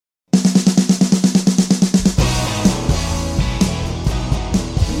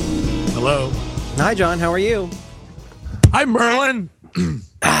Hi, John. How are you? Hi, Merlin. You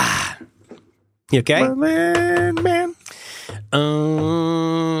okay? Merlin, man.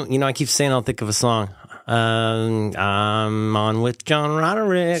 I keep saying I'll think of a song. I'm on with John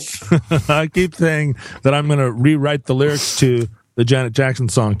Roderick. I keep saying that I'm going to rewrite the lyrics to the Janet Jackson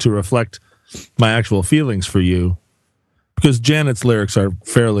song to reflect my actual feelings for you, because Janet's lyrics are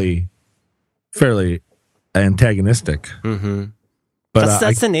fairly antagonistic. Mm-hmm. But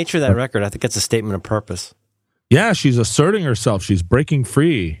that's the nature of that record. I think it's a statement of purpose. Yeah, she's asserting herself. She's breaking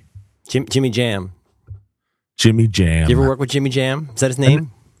free. Jimmy Jam. Jimmy Jam. You ever work with Jimmy Jam? Is that his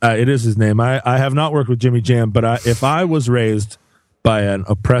name? It is his name. I have not worked with Jimmy Jam, but if I was raised by an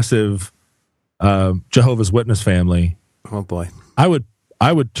oppressive Jehovah's Witness family, oh boy, I would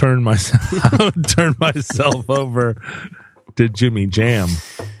turn myself over to Jimmy Jam.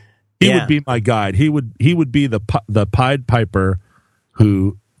 He would be my guide. He would be the Pied Piper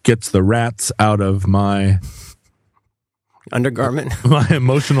who gets the rats out of my undergarment, my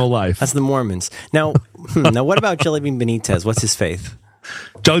emotional life. That's the Mormons. Now, what about Jellybean Benitez? What's his faith?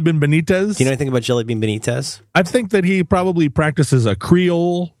 Jellybean Benitez? Do you know anything about Jellybean Benitez? I think that he probably practices a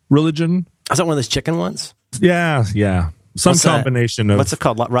Creole religion. Is that one of those chicken ones? Yeah. Some combination of... What's it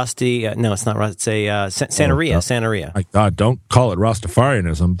called? Rusty? No, it's not Rusty. It's a Santeria. Santeria. My God, don't call it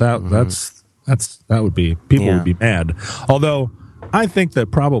Rastafarianism. That would be... People would be mad. Although, I think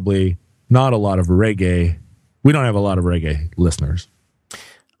that probably not a lot of reggae... We don't have a lot of reggae listeners.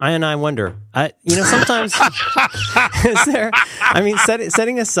 I wonder. Sometimes is there? I mean,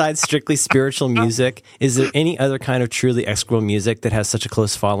 setting aside strictly spiritual music, is there any other kind of truly execrable music that has such a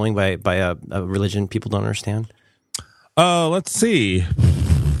close following by a religion people don't understand? Let's see.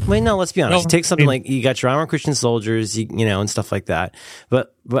 Wait, no. Let's be honest. Take something like you got your Armored Christian Soldiers, and stuff like that.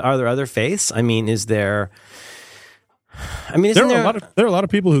 But are there other faiths? I mean, is there? I mean, there are a lot of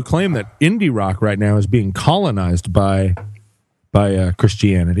people who claim that indie rock right now is being colonized by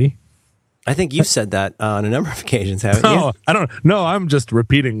Christianity. I think you've said that on a number of occasions, haven't you? No, I don't. No, I'm just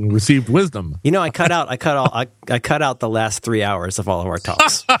repeating received wisdom. I cut out the last 3 hours of all of our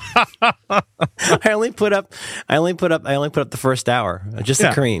talks. I only put up the first hour, just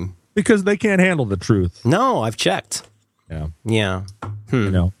the cream, because they can't handle the truth. No, I've checked. Yeah.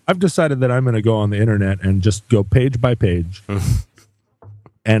 I've decided that I'm going to go on the internet and just go page by page,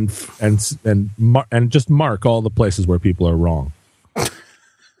 and just mark all the places where people are wrong.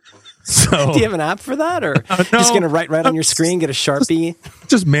 So, do you have an app for that, or just going to write right on your screen, get a Sharpie?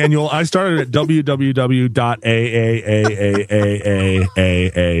 Just manual. I started at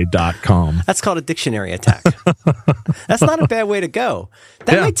www.aaaaa.com. That's called a dictionary attack. That's not a bad way to go.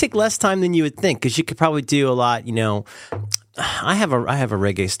 That might take less time than you would think, because you could probably do a lot. I have a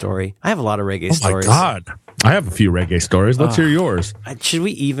reggae story. I have a lot of reggae stories. Oh my God, I have a few reggae stories. Let's hear yours. Should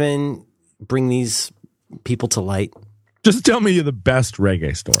we even bring these people to light? Just tell me the best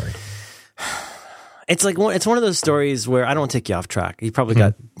reggae story. It's one of those stories where I don't take you off track. You probably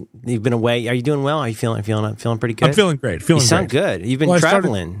you've been away. Are you doing well? Are you feeling pretty good? I'm feeling great. You sound good. You've been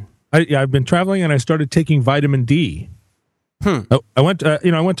traveling. I've been traveling, and I started taking vitamin D. I went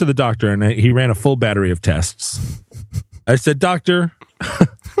to the doctor, and he ran a full battery of tests. I said, "Doctor,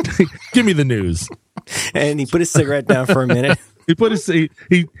 give me the news." And he put his cigarette down for a minute. He put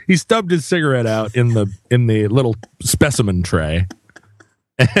he stubbed his cigarette out in the little specimen tray,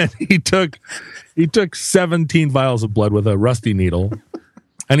 and he took 17 vials of blood with a rusty needle,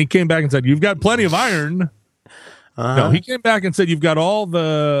 and he came back and said, "You've got plenty of iron." No, he came back and said, "You've got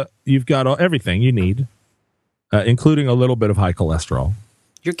everything you need, including a little bit of high cholesterol."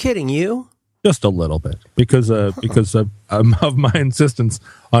 You're kidding, you? Just a little bit, because of my insistence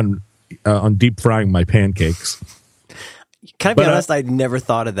on deep frying my pancakes. Can I be honest? I never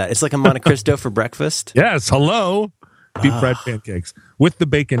thought of that. It's like a Monte Cristo for breakfast. Yes, hello. Deep fried pancakes with the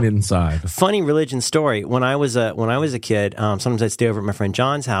bacon inside. Funny religion story. When I was a kid, sometimes I'd stay over at my friend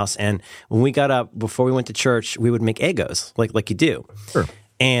John's house, and when we got up before we went to church, we would make Eggos, like you do. Sure.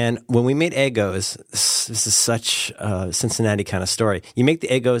 And when we made Eggos, this is such a Cincinnati kind of story. You make the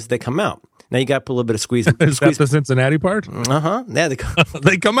Eggos, they come out. Now you got to put a little bit of squeeze. Is that the Cincinnati part? Yeah, they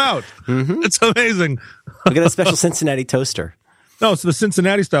come out. Mm-hmm. It's amazing. We got a special Cincinnati toaster. No, so the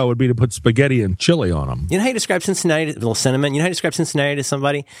Cincinnati style would be to put spaghetti and chili on them. You know how you describe Cincinnati? A little sentiment. You know how you describe Cincinnati to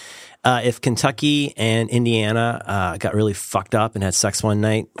somebody? If Kentucky and Indiana got really fucked up and had sex one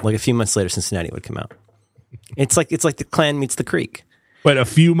night, like a few months later, Cincinnati would come out. It's like the Klan meets the Creek. But a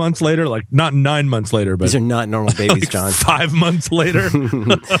few months later, like not 9 months later, but These are not normal babies, John. 5 months later.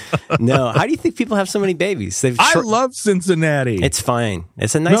 No. How do you think people have so many babies? I love Cincinnati. It's fine.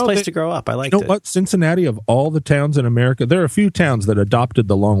 It's a nice place to grow up. I liked it. You know what? Cincinnati, of all the towns in America, there are a few towns that adopted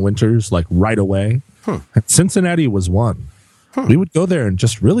the long winters like right away. Cincinnati was one. We would go there and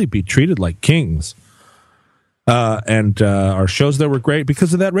just really be treated like kings. And our shows there were great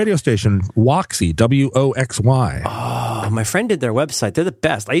because of that radio station, Woxy, Woxy. Oh, my friend did their website. They're the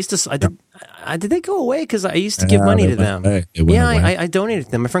best. I used to. Did they go away? Because I used to give money to them. I donated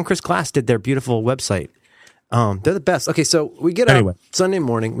to them. My friend Chris Glass did their beautiful website. They're the best. Okay, so we get up Sunday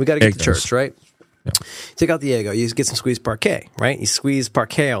morning. We got to get to church, right? Yeah. Take out the Eggo. You get some squeezed parquet, right? You squeeze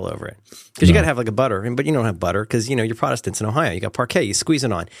parquet all over it because you got to have like a butter, but you don't have butter because you're Protestants in Ohio. You got parquet. You squeeze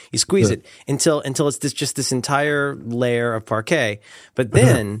it on. You squeeze it until it's just this entire layer of parquet. But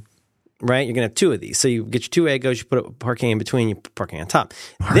then, right, you're gonna have two of these. So you get your two Eggos. You put a parquet in between. You put parquet on top.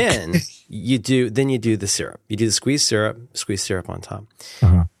 Then you do the syrup. You do the squeeze syrup on top,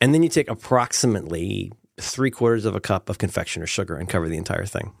 and then you take approximately 3/4 of a cup of confectioner sugar and cover the entire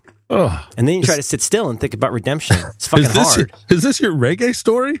thing. And then you try to sit still and think about redemption. It's fucking hard. Is this your reggae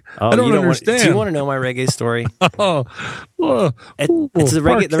story? I don't understand. Do you want to know my reggae story? It's the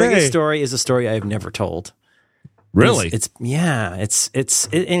reggae story is a story I have never told. Really?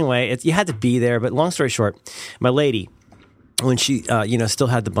 Anyway, you had to be there. But long story short, my lady, when she still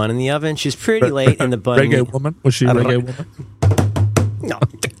had the bun in the oven, she's pretty late in the bun. Reggae woman? Was she a reggae woman? No.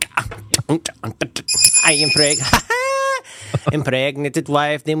 I am impregnated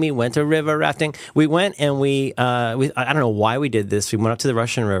wife. Then we went to river rafting. We went and we I don't know why we did this. We went up to the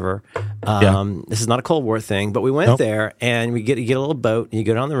Russian River. This is not a Cold War thing, but we went there and you get a little boat and you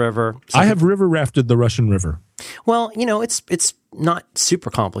go down the river. I have river rafted the Russian River. Well, it's not super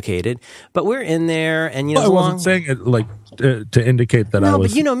complicated, but we're in there and I wasn't saying it like to indicate that I was. No,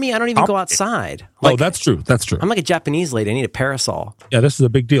 but you know me, I don't even go outside. That's true. I'm like a Japanese lady. I need a parasol. Yeah, this is a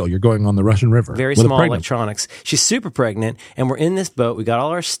big deal. You're going on the Russian River. Very small electronics. She's super pregnant, and we're in this boat. We got all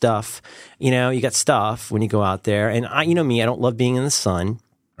our stuff. You got stuff when you go out there, and I don't love being in the sun.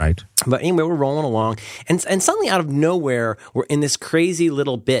 Right. But anyway, we're rolling along, and suddenly out of nowhere, we're in this crazy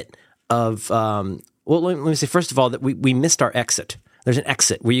little bit of. Well, let me say first of all that we missed our exit. There's an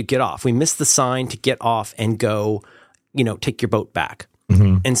exit where you get off. We missed the sign to get off and go, take your boat back.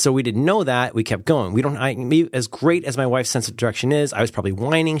 Mm-hmm. And so we didn't know that. We kept going. As great as my wife's sense of direction is, I was probably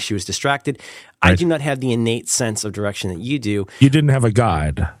whining. She was distracted. Right. I do not have the innate sense of direction that you do. You didn't have a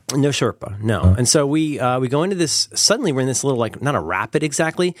guide. No Sherpa, no. And so we go into this, suddenly we're in this little, not a rapid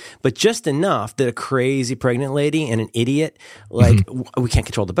exactly, but just enough that a crazy pregnant lady and an idiot, we can't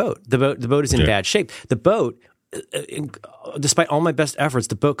control the boat. The boat is in bad shape. The boat, despite all my best efforts,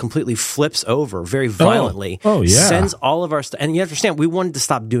 the boat completely flips over very violently. Sends all of our stuff. And you understand, we wanted to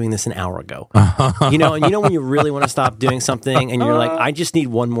stop doing this an hour ago. And when you really want to stop doing something and you're like, I just need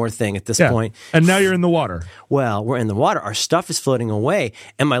one more thing at this point. And now you're in the water. Well, we're in the water. Our stuff is floating away.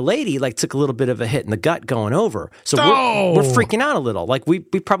 And my lady took a little bit of a hit in the gut going over. So we're freaking out a little. We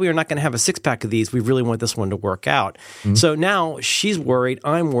probably are not going to have a 6-pack of these. We really want this one to work out. Mm-hmm. So now she's worried.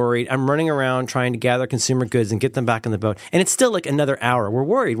 I'm worried. I'm running around trying to gather consumer goods and get them back in the boat. And it's still another hour. We're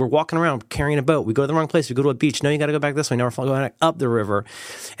worried. We're walking around carrying a boat. We go to the wrong place. We go to a beach. No, you got to go back this way. Now we're going up the river.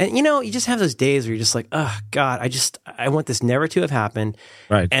 And you just have those days where you're just like, oh God, I want this never to have happened.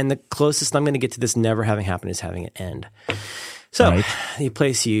 Right. And the closest I'm going to get to this never having happened is having it end. So the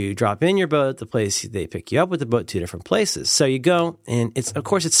place you drop in your boat, the place they pick you up with the boat, 2 different places. So you go and it's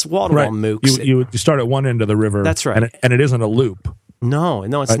wall-to-wall mooks. You start at one end of the river. That's right. And it isn't a loop. No,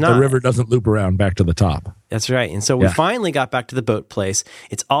 it's not. The river doesn't loop around back to the top. That's right. And so we finally got back to the boat place.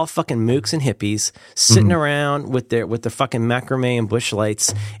 It's all fucking mooks and hippies sitting around with their fucking macrame and bush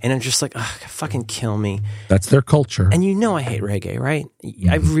lights. And I'm just like, oh, fucking kill me. That's their culture. And I hate reggae, right?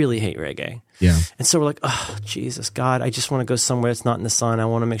 I really hate reggae. Yeah. And so we're like, oh, Jesus, God, I just want to go somewhere that's not in the sun. I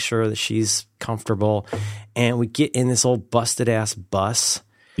want to make sure that she's comfortable. And we get in this old busted ass bus.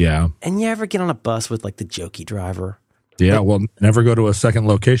 Yeah. And you ever get on a bus with the jokey driver? Yeah, never go to a second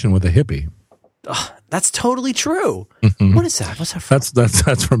location with a hippie. That's totally true. Mm-hmm. What is that? What's that from?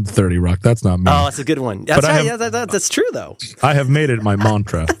 That's from 30 Rock. That's not me. Oh, that's a good one. That's right. That's true, though. I have made it my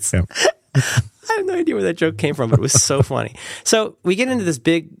mantra. I have no idea where that joke came from, but it was so funny. So we get into this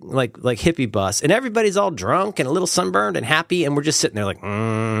big hippie bus, and everybody's all drunk and a little sunburned and happy, and we're just sitting there the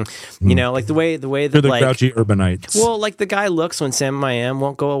way that You're the grouchy urbanites. Well, the guy looks when Sam I Am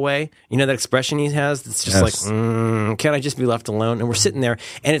won't go away. You know that expression he has? It's just can't I just be left alone? And we're sitting there,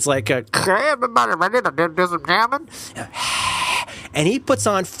 and it's like, hey, everybody ready to do some jamming? And he puts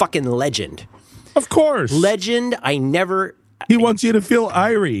on fucking Legend. Of course. Legend, I never He wants you to feel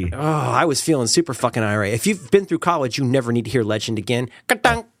irie. Oh, I was feeling super fucking irate. If you've been through college, you never need to hear Legend again.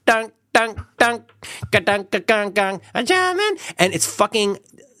 Ka-dunk, dunk, dunk, dunk, ka-dunk, ka-gung, gung, a jamming. And it's fucking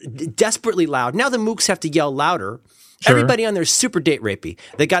desperately loud. Now the mooks have to yell louder. Sure. Everybody on there is super date rapey.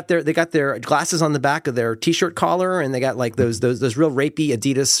 They got their glasses on the back of their t-shirt collar, and they got like those real rapey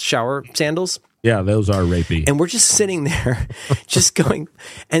Adidas shower sandals. Yeah, those are rapey. And we're just sitting there, just going,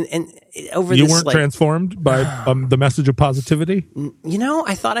 and over you this. You weren't transformed by the message of positivity? You know,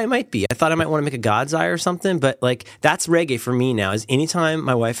 I thought I might be. I thought I might want to make a God's Eye or something, but like that's reggae for me now. Is anytime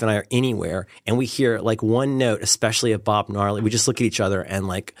my wife and I are anywhere and we hear like one note, especially of Bob Marley, we just look at each other and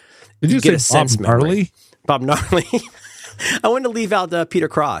like. Did you get say Bob Marley? Bob Marley. I wanted to leave out Peter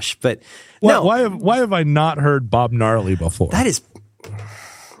Crouch, but no. Why have I not heard Bob Gnarly before? That is.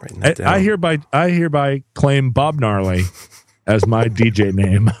 I hereby claim Bob Gnarly as my DJ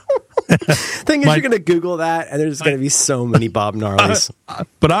name. Thing is, you're going to Google that, and there's going to be so many Bob Gnarlies.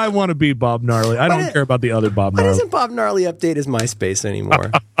 But I want to be Bob Gnarly. I don't care about the other Bob Gnarly. Why doesn't Bob Gnarly update his MySpace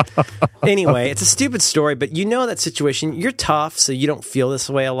anymore? Anyway, it's a stupid story, but you know that situation. You're tough, so you don't feel this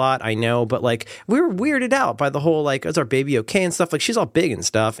way a lot, I know, but like we were weirded out by the whole like, is our baby okay and stuff. Like she's all big and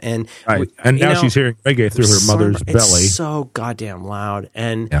stuff, and now she's hearing reggae through her mother's belly. It's so goddamn loud,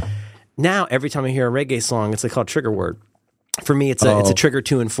 and now every time I hear a reggae song, it's like called trigger word. For me, it's a trigger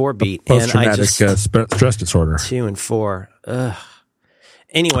 2 and 4 beat, and I just stress disorder 2 and 4. Ugh.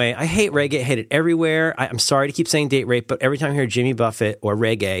 Anyway, I hate reggae. I hate it everywhere. I'm sorry to keep saying date rape, but every time I hear Jimmy Buffett or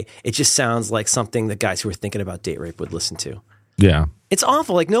reggae, it just sounds like something that guys who are thinking about date rape would listen to. Yeah, it's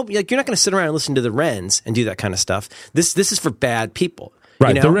awful. Like you're not going to sit around and listen to the Wrens and do that kind of stuff. This is for bad people.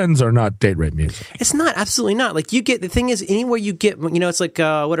 Right, you know? The Wrens are not date rape music. It's not, absolutely not. Like the thing is, anywhere you get, it's like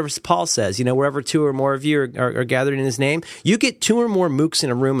whatever Paul says, wherever 2 or more of you are gathered in his name, you get 2 or more mooks in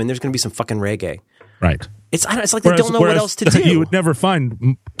a room and there's going to be some fucking reggae. Right. It's like they don't know what else to do. You would never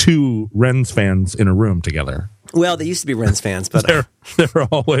find 2 Wrens fans in a room together. Well, they used to be Wrens fans, but they're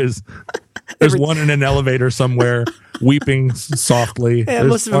always there's one in an elevator somewhere weeping softly. Yeah,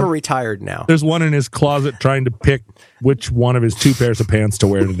 most of them are retired now. There's one in his closet trying to pick which one of his 2 pairs of pants to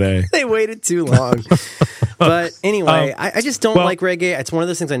wear today. They waited too long. But anyway, I just don't like reggae. It's one of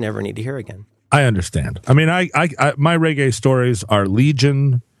those things I never need to hear again. I understand. I mean, I my reggae stories are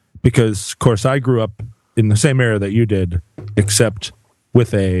legion because, of course, I grew up in the same era that you did, except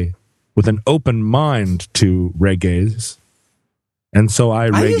with an open mind to reggaes. And so I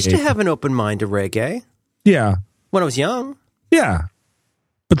used to have an open mind to reggae. Yeah. When I was young. Yeah.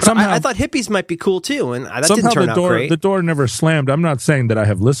 But somehow I thought hippies might be cool too, and that didn't turn out great. The door never slammed. I'm not saying that I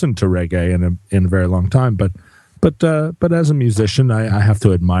have listened to reggae in a very long time, but as a musician, I have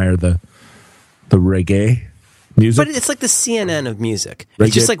to admire the reggae music. But it's like the CNN of music. Reggae,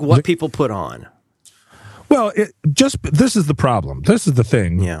 it's just like what people put on. Well, this is the problem. This is the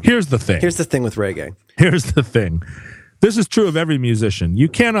thing. Yeah. Here's the thing. Here's the thing with reggae. Here's the thing. This is true of every musician. You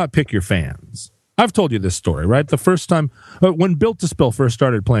cannot pick your fans. I've told you this story, right? The first time when Built to Spill first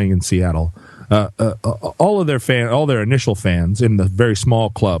started playing in Seattle, all their initial fans in the very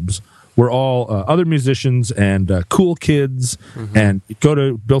small clubs were all other musicians and cool kids. Mm-hmm. And you'd go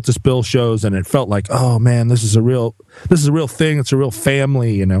to Built to Spill shows, and it felt like, oh man, this is a real thing. It's a real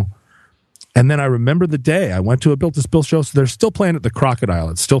family, And then I remember the day I went to a Built to Spill show. So they're still playing at the Crocodile.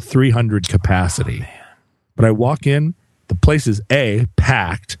 It's still 300 capacity. Oh, but I walk in, the place is A,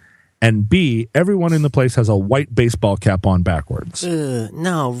 packed, and B, everyone in the place has a white baseball cap on backwards.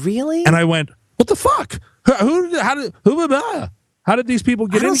 No, really? And I went, what the fuck? How did these people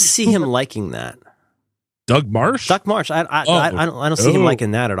get in? I don't see him liking that. Doug Marsh? Doug Marsh. I don't see him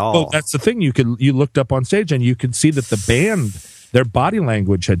liking that at all. Oh, that's the thing. You looked up on stage and you could see that the band, their body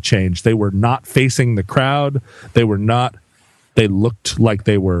language had changed. They were not facing the crowd. They looked like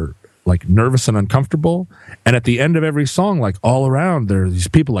they were like nervous and uncomfortable. And at the end of every song, like all around, there are these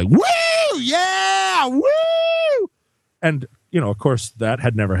people like, woo, yeah, woo. And, of course, that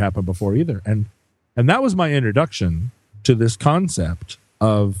had never happened before either. And that was my introduction to this concept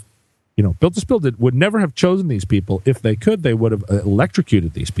of, Built to Spill would never have chosen these people. If they could, they would have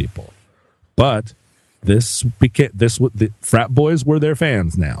electrocuted these people. But the frat boys were their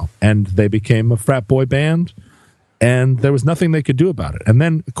fans now, and they became a frat boy band, and there was nothing they could do about it. And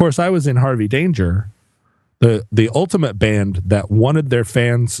then, of course, I was in Harvey Danger, the ultimate band that wanted their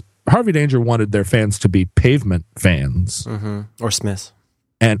fans. Harvey Danger wanted their fans to be Pavement fans, mm-hmm. Or Smiths,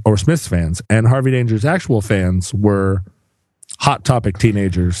 or Smiths fans, and Harvey Danger's actual fans were Hot Topic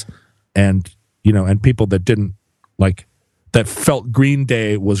teenagers, and people that didn't like. That felt Green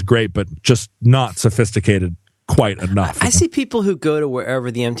Day was great, but just not sophisticated quite enough. I see people who go to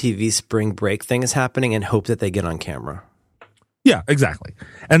wherever the MTV Spring Break thing is happening and hope that they get on camera. Yeah, exactly.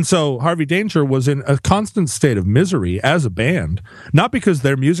 And so Harvey Danger was in a constant state of misery as a band, not because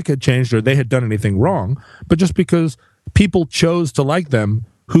their music had changed or they had done anything wrong, but just because people chose to like them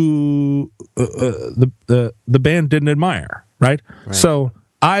who the band didn't admire, right? So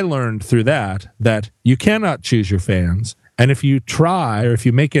I learned through that you cannot choose your fans, and if you try or if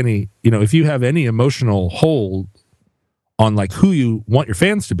you make any, if you have any emotional hold on like who you want your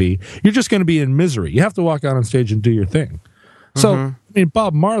fans to be, you're just going to be in misery. You have to walk out on stage and do your thing. So, I mean,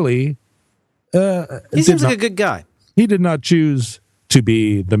 Bob Marley, he seems like a good guy. He did not choose to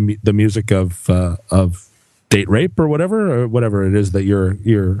be the music of date rape or whatever it is that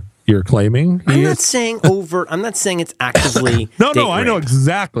you're claiming. I'm not saying overt. I'm not saying it's actively. No, I know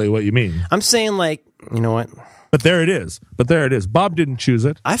exactly what you mean. I'm saying like, you know what? But there it is. Bob didn't choose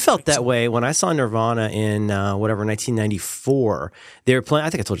it. I felt that way when I saw Nirvana in 1994. They were playing. I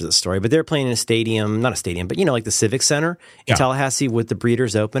think I told you this story, but they were playing in a stadium, not a stadium, but like the Civic Center in Tallahassee with the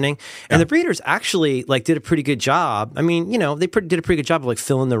Breeders opening, and the Breeders actually like did a pretty good job. I mean, they did a pretty good job of like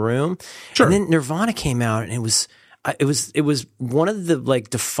filling the room. Sure. And then Nirvana came out, and it was one of the like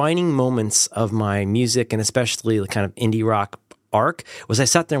defining moments of my music and especially the kind of indie rock arc was I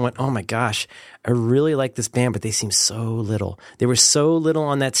sat there and went, oh my gosh, I really like this band, but they seem so little. They were so little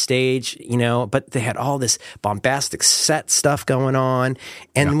on that stage, but they had all this bombastic set stuff going on.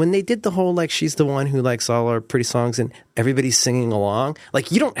 And when they did the whole, like, she's the one who likes all our pretty songs and everybody's singing along,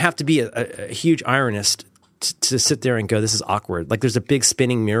 like, you don't have to be a huge ironist to sit there and go, this is awkward. Like, there's a big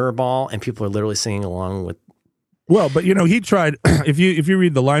spinning mirror ball and people are literally singing along with. Well, but he tried, if you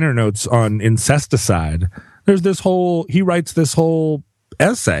read the liner notes on Incesticide, there's he writes this whole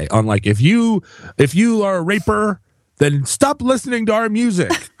essay on like, if you are a raper, then stop listening to our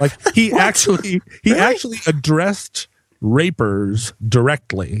music. Like he actually addressed rapers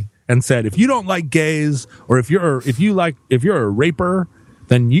directly and said, if you don't like gays or if you're a raper,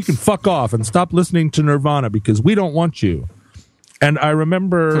 then you can fuck off and stop listening to Nirvana because we don't want you. And I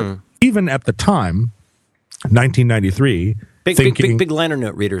remember even at the time, 1993, big liner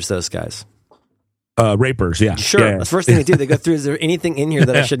note readers, those guys. Rapers, yeah. Sure. Yeah. The first thing they do, they go through, is there anything in here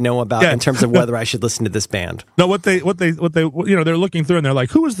that I should know about in terms of whether I should listen to this band? No, what they they're looking through and they're like,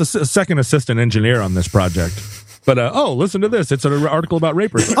 who is the second assistant engineer on this project? But listen to this. It's an article about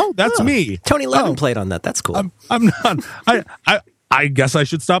rapers. Oh, that's me. Tony Levin played on that. That's cool. I'm not. I guess I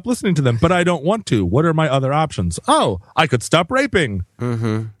should stop listening to them, but I don't want to. What are my other options? Oh, I could stop raping.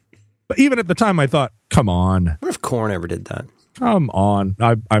 Mm-hmm. But even at the time, I thought, come on. What if Korn ever did that? Come on.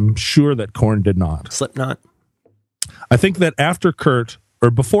 I'm sure that Korn did not. Slipknot? I think that after Kurt,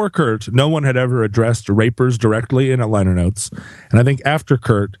 or before Kurt, no one had ever addressed rapers directly in liner notes. And I think after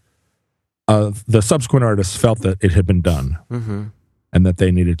Kurt, the subsequent artists felt that it had been done. Mm-hmm. And that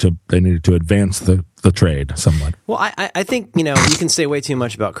they needed to advance the trade somewhat. Well, I think, you can say way too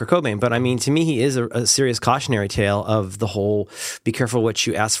much about Kurt Cobain, but I mean, to me, he is a serious cautionary tale of the whole be careful what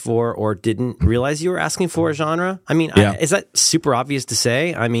you ask for or didn't realize you were asking for genre. I mean, is that super obvious to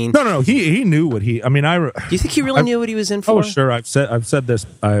say? I mean... No. He knew what he... I mean, do you think he really knew what he was in for? Oh, sure. I've said this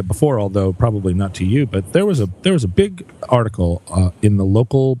before, although probably not to you, but there was a big article in the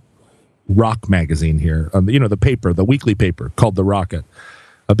local rock magazine here, the paper, the weekly paper called The Rocket,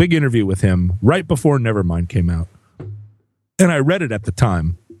 a big interview with him right before Nevermind came out. And I read it at the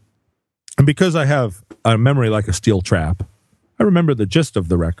time. And because I have a memory like a steel trap, I remember the gist of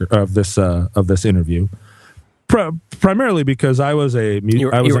the record of this interview. Primarily because I was you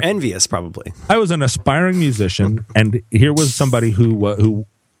were envious, probably. I was an aspiring musician, and here was somebody who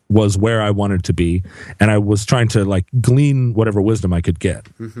was where I wanted to be, and I was trying to like glean whatever wisdom I could get.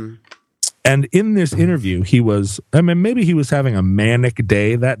 Mm-hmm. And in this interview, maybe he was having a manic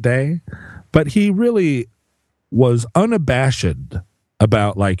day that day, but he really was unabashed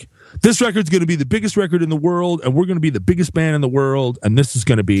about like, this record's going to be the biggest record in the world, and we're going to be the biggest band in the world, and this is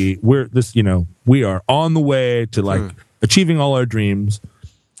going to be, we are on the way to like achieving all our dreams.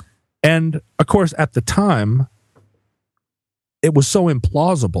 And of course, at the time, it was so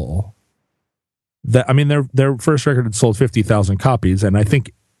implausible that, I mean, their first record had sold 50,000 copies, and I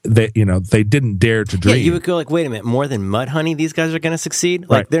think they didn't dare to dream. Yeah, you would go like, wait a minute, more than Mudhoney, these guys are going to succeed?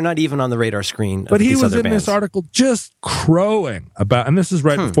 Like, they're not even on the radar screen. But he was in this article just crowing about, and this is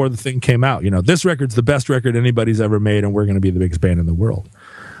right before the thing came out, this record's the best record anybody's ever made, and we're going to be the biggest band in the world.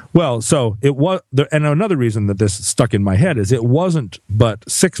 Well, so it was, and another reason that this stuck in my head is it wasn't but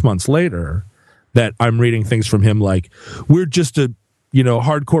 6 months later that I'm reading things from him like, we're just a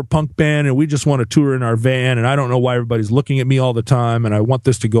hardcore punk band, and we just want to tour in our van, and I don't know why everybody's looking at me all the time, and I want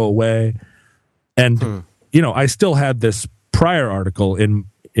this to go away. And I still had this prior article in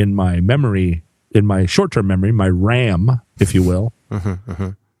my memory short-term memory, my RAM, if you will.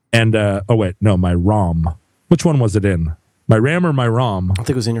 And my ROM. Which one was it in? My RAM or my ROM? I think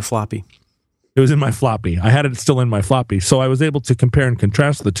it was in your floppy. It was in my floppy. I had it still in my floppy, so I was able to compare and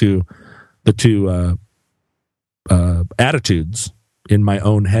contrast the two attitudes in my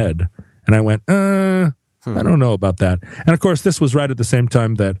own head, and I went, I don't know about that. And of course, this was right at the same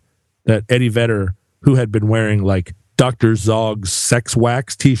time that Eddie Vedder, who had been wearing like Dr. Zog's Sex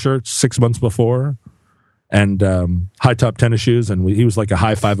Wax T-shirts 6 months before, and high top tennis shoes, and he was like a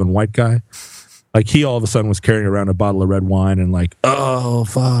high five and white guy. Like he all of a sudden was carrying around a bottle of red wine and like, oh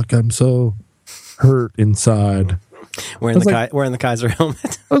fuck, I'm so hurt inside. Wearing the Kaiser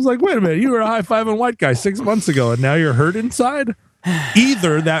helmet. I was like, wait a minute, you were a high five and white guy 6 months ago, and now you're hurt inside?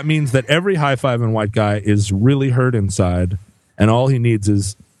 Either that means that every high five and white guy is really hurt inside, and all he needs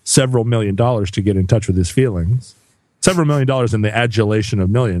is several $1 million to get in touch with his feelings, several $1 million in the adulation of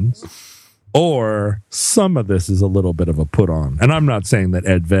millions, or some of this is a little bit of a put on. And I'm not saying that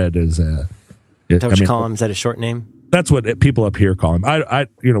Ed Ved is a. Is that what you call him? Is that a short name? That's what people up here call him. I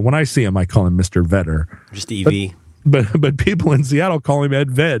when I see him, I call him Mr. Vedder. Just EV. But people in Seattle call him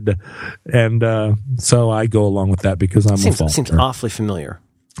Ed Ved, and so I go along with that because I'm a follower. Seems awfully familiar.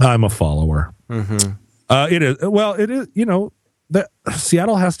 I'm a follower. Mm-hmm. It is. Well, it is. That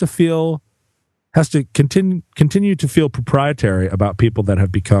Seattle has to continue to feel proprietary about people that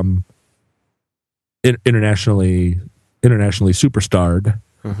have become internationally superstarred,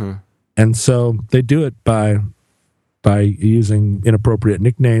 and so they do it by using inappropriate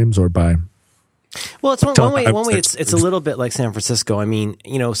nicknames or by. Well, it's one way. It's a little bit like San Francisco. I mean,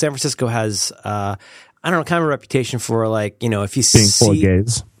 San Francisco has, I don't know, kind of a reputation for like, if you being see full of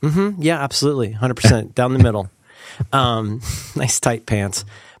gays. Yeah, absolutely, 100% down the middle. Nice tight pants.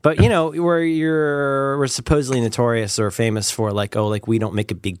 But where we're supposedly notorious or famous for like, we don't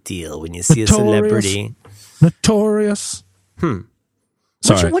make a big deal when you see a celebrity. Notorious.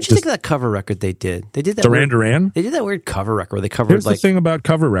 Sorry. What'd you think of that cover record they did? They did that Duran. They did that weird cover record where they covered. Here's the thing about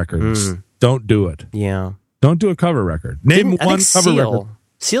cover records. Don't do it. Yeah. Don't do a cover record. Name one cover record.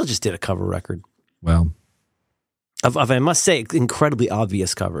 Seal just did a cover record. Well, of I must say, incredibly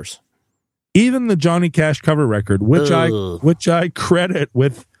obvious covers. Even the Johnny Cash cover record, which I credit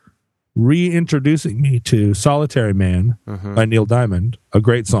with reintroducing me to Solitary Man by Neil Diamond, a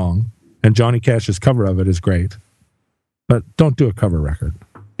great song, and Johnny Cash's cover of it is great. But don't do a cover record.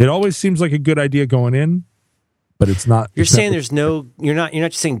 It always seems like a good idea going in, but it's not. You're saying you're not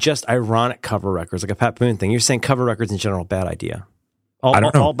just saying just ironic cover records like a Pat Boone thing. You're saying cover records in general, bad idea.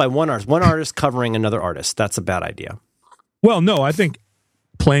 All by one artist. One artist covering another artist. That's a bad idea. Well, no, I think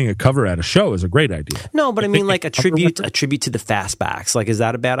playing a cover at a show is a great idea. No, but I mean like a tribute to the Fastbacks. Like, is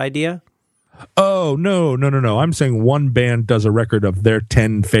that a bad idea? Oh, no. I'm saying one band does a record of their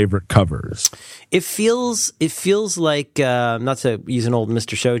 10 favorite covers. It feels like, not to use an old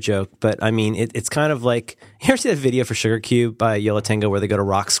Mr. Show joke, but I mean, it's kind of like, you ever see that video for Sugar Cube by Yo La Tengo where they go to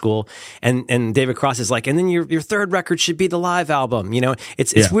rock school and David Cross is like, and then your third record should be the live album.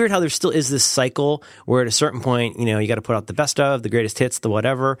 It's weird how there still is this cycle where at a certain point, you got to put out the best of, the greatest hits, the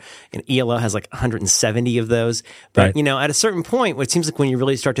whatever. And ELO has like 170 of those. But, at a certain point, it seems like when you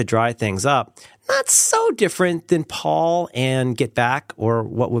really start to dry things up, not so different than Paul and Get Back or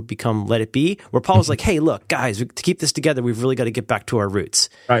what would become Let It Be, where Paul was like, hey, look, guys, to keep this together, we've really got to get back to our roots.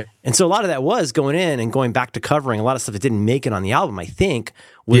 Right. And so a lot of that was going in and going back to covering a lot of stuff that didn't make it on the album, I think,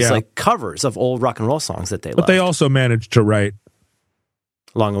 was like covers of old rock and roll songs that they loved. But they also managed to write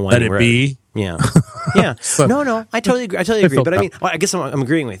Long and Winding Let It Be. Yeah. Yeah. No, I totally agree. But I mean, I guess I'm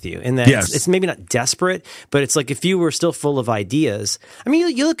agreeing with you in that it's maybe not desperate, but it's like if you were still full of ideas. I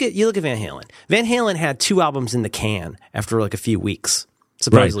mean, you look at Van Halen. Van Halen had 2 albums in the can after like a few weeks.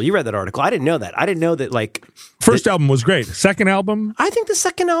 Supposedly, you read that article. I didn't know that. I didn't know that like first album was great. Second album, I think the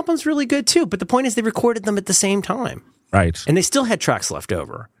second album's really good too. But the point is, they recorded them at the same time, right? And they still had tracks left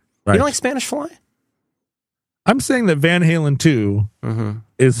over. Right. You don't like Spanish Fly? I'm saying that Van Halen 2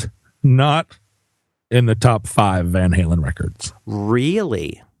 is not in the top 5 Van Halen records.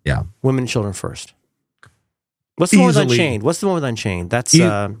 Really? Yeah. Women and Children First. What's the one with Unchained? What's the one with Unchained? That's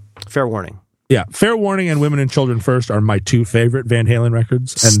Fair Warning. Yeah, Fair Warning and Women and Children First are my 2 favorite Van Halen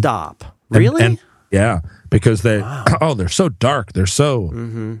records. Stop. Really? And yeah, because they're so dark. They're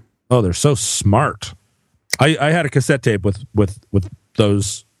so they're so smart. I had a cassette tape with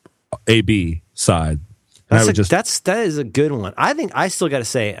those A-B side. That is a good one. I think I still got to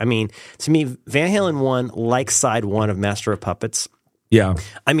say, I mean, to me, Van Halen 1, like side 1 of Master of Puppets. Yeah.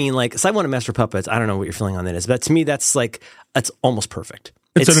 I mean, like side 1 of Master of Puppets, I don't know what your feeling on that is, but to me, that's almost perfect.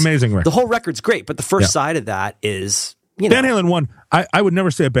 It's an amazing record. The whole record's great, but the first side of that is, Van Halen 1, I would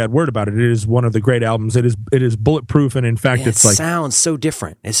never say a bad word about it. It is one of the great albums. It is bulletproof, and in fact, it sounds so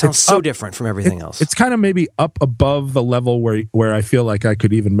different. It sounds so different from everything else. It's kind of maybe up above the level where I feel like I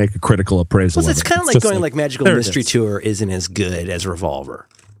could even make a critical appraisal. Well, it's kind of like going like Magical Mystery Tour isn't as good as Revolver.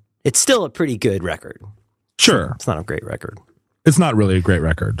 It's still a pretty good record. Sure, it's not a great record. It's not really a great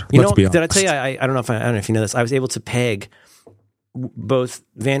record. Let's be honest. Did I tell you? I don't know if you know this. I was able to peg both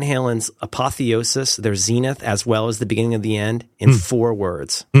Van Halen's apotheosis, their zenith, as well as the beginning of the end in 4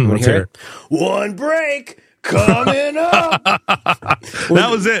 words. You want to hear it? One break coming up. That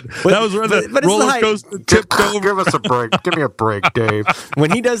was it. That was where the roller coaster tipped over. Give us a break. Give me a break, Dave.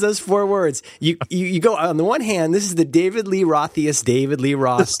 When he does those 4 words, you go, on the one hand, this is the David Lee Rothiest, David Lee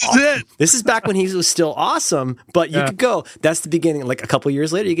Roth. This is it. This is back when he was still awesome, but you could go, that's the beginning. Like a couple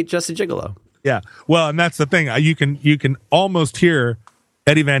years later, you get Just a Gigolo. Yeah, well, and that's the thing. You can almost hear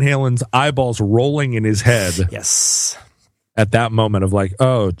Eddie Van Halen's eyeballs rolling in his head. Yes, at that moment of like,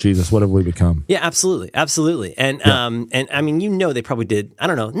 oh Jesus, what have we become? Yeah, absolutely, and and I mean, they probably did. I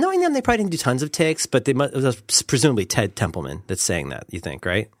don't know. Knowing them, they probably didn't do tons of takes, but it was presumably Ted Templeman that's saying that. You think,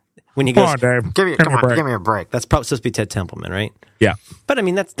 right? When he goes, come on, Dave, give me a break. That's probably supposed to be Ted Templeman, right? Yeah, but I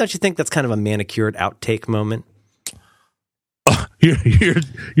mean, don't you think that's kind of a manicured outtake moment?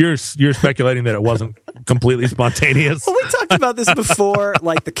 You're speculating that it wasn't completely spontaneous. Well, we talked about this before,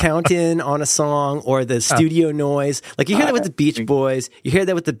 like the count-in on a song or the studio noise. Like you hear that with the Beach Boys, you hear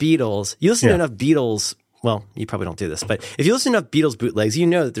that with the Beatles. You listen to enough Beatles. Well, you probably don't do this, but if you listen to enough Beatles bootlegs, you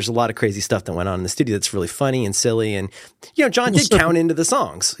know that there's a lot of crazy stuff that went on in the studio that's really funny and silly. And John did count into the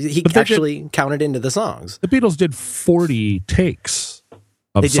songs. He actually counted into the songs. The Beatles did 40 takes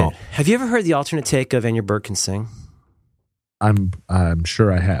of songs. Have you ever heard the alternate take of "And Your Bird Can Sing"? I'm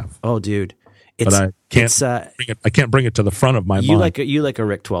sure I have. Oh, dude, but I can't bring it to the front of my mind. You like a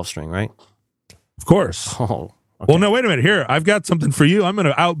Rick 12-string, right? Of course. Oh, okay. Well, no, wait a minute. Here, I've got something for you. I'm going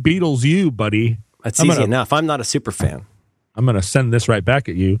to out Beatles you, buddy. That's easy enough. I'm not a super fan. I'm going to send this right back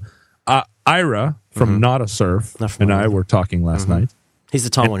at you. Ira from Not a Surf and I were talking last night. He's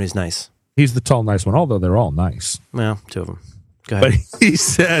the tall one who's nice. He's the tall, nice one, although they're all nice. Well, 2 of them. Go ahead. But he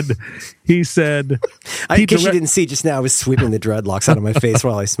said, in case you didn't see just now, I was sweeping the dreadlocks out of my face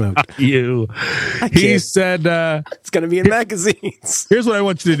while I smoked. He said, it's going to be in magazines. Here's what I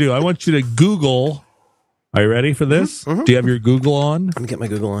want you to do. I want you to Google. Are you ready for this? Do you have your Google on? Let me get my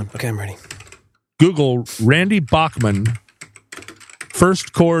Google on. Okay, I'm ready. Google Randy Bachman,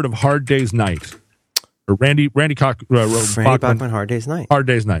 first chord of Hard Day's Night. Or Randy Bachman, Hard Day's Night. Hard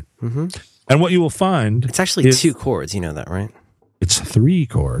Day's Night. Mm-hmm. And what you will find... It's actually 2 chords. You know that, right? It's 3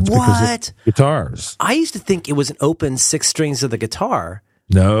 chords. What? Because it's guitars. I used to think it was an open 6 strings of the guitar.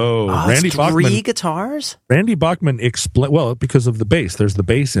 No. Randy Bachman. 3 guitars? Randy Bachman explains... Well, because of the bass. There's the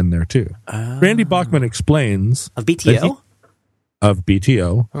bass in there, too. Randy Bachman explains... Of BTO? Of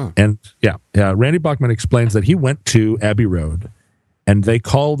BTO. Oh. And, yeah. Randy Bachman explains that he went to Abbey Road, and they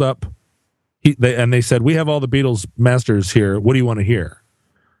called up... They said, we have all the Beatles masters here. What do you want to hear?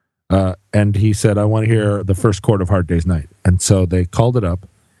 And he said, I want to hear the first chord of Hard Day's Night. And so they called it up,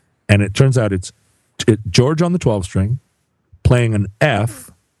 and it turns out it's George on the 12 string playing an F.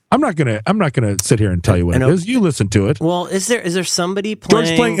 I'm not gonna sit here and tell you what it is. You listen to it. Well, is there somebody playing?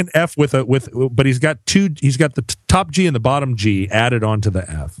 George's playing an F but he's got the top G and the bottom G added onto the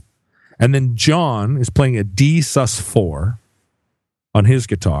F, and then John is playing a D sus4 on his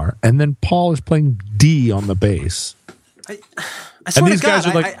guitar, and then Paul is playing D on the bass. I swear to God,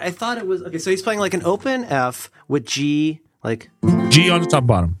 I thought it was... Okay, so he's playing like an open F with G, like... G on the top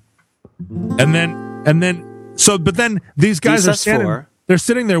bottom. And then these guys are standing... They're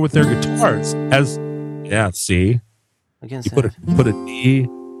sitting there with their guitars as... Yeah, see? Against you put a D...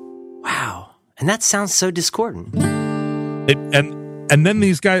 Wow. And that sounds so discordant. And then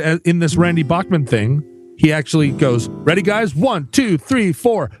these guys, in this Randy Bachman thing, he actually goes, ready, guys? 1, 2, 3,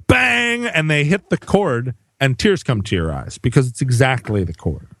 4, bang! And they hit the chord... And tears come to your eyes because it's exactly the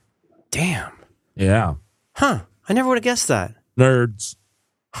chord. Damn. Yeah. Huh. I never would have guessed that. Nerds.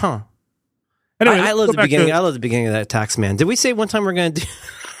 Huh. Anyway, I love the beginning. I love the beginning of that Taxman. Did we say one time we're going to do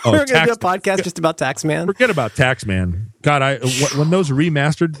do a podcast just about Taxman? Forget about Taxman. God, when those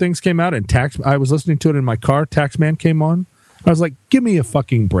remastered things came out and I was listening to it in my car, Taxman came on. I was like, give me a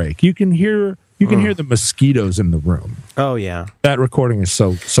fucking break. You can hear the mosquitoes in the room. Oh, yeah. That recording is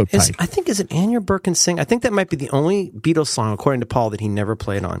so tight. I think, is it And Your Bird Can Sing? I think that might be the only Beatles song, according to Paul, that he never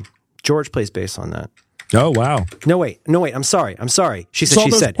played on. George plays bass on that. Oh, wow. No, wait. I'm sorry. She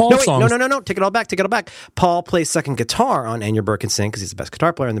said. No, Take it all back. Paul plays second guitar on And Your Bird Can Sing because he's the best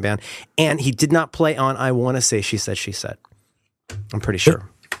guitar player in the band. And he did not play on I Want to Say She Said, She Said. I'm pretty sure.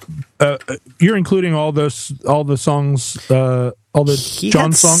 you're including all the songs, all the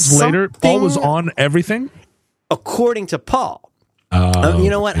John songs later. Paul was on everything, according to Paul. You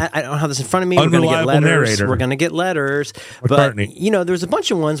know what? I don't have this in front of me. We're going to get letters. Narrator. We're going to get letters. McCartney. But, there's a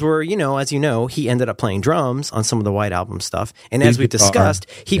bunch of ones where, as you know, he ended up playing drums on some of the White Album stuff. And as we've discussed,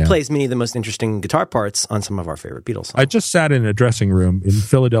 he plays many of the most interesting guitar parts on some of our favorite Beatles songs. I just sat in a dressing room in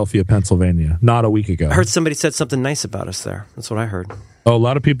Philadelphia, Pennsylvania, not a week ago. I heard somebody said something nice about us there. That's what I heard. Oh, a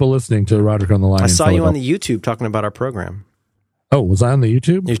lot of people listening to Roderick on the Line. I saw you on the YouTube talking about our program. Oh, was I on the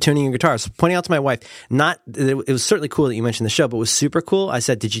YouTube? You're tuning your guitars. Pointing out to my wife, it was certainly cool that you mentioned the show, but it was super cool. I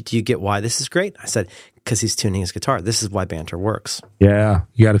said, do you get why this is great? I said, because he's tuning his guitar. This is why banter works. Yeah,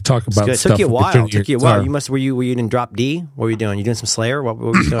 you got to talk about stuff. It took you a while. Were you in drop D? What were you doing? You doing some Slayer? What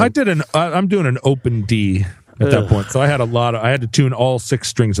were you doing? I'm doing an open D at that point. So I had to tune all 6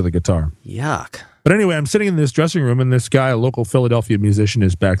 strings of the guitar. Yuck. But anyway, I'm sitting in this dressing room, and this guy, a local Philadelphia musician,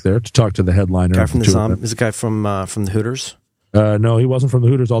 is back there to talk to the headliner. Is a guy from the Hooters? No, he wasn't from the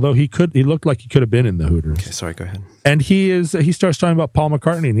Hooters, although he looked like he could have been in the Hooters. Okay, sorry, go ahead. And he starts talking about Paul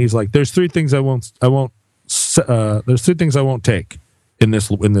McCartney, and he's like, there's 3 things I won't take in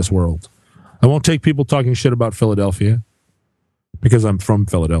this world. I won't take people talking shit about Philadelphia because I'm from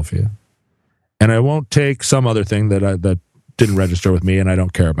Philadelphia. And I won't take some other thing that didn't register with me and I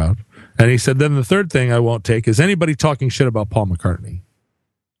don't care about. And he said, then the third thing I won't take is anybody talking shit about Paul McCartney.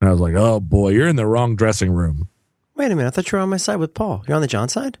 And I was like, oh boy, you're in the wrong dressing room. Wait a minute, I thought you were on my side with Paul. You're on the John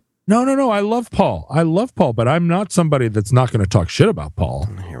side? No, I love Paul, but I'm not somebody that's not going to talk shit about Paul.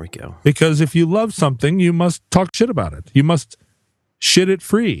 Here we go. Because if you love something, you must talk shit about it. You must shit it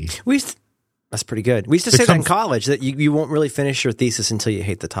free. That's pretty good. We used to say that in college, that you won't really finish your thesis until you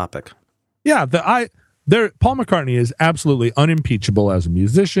hate the topic. Yeah, Paul McCartney is absolutely unimpeachable as a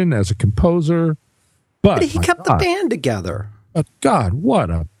musician, as a composer. But he kept the band together. But God, what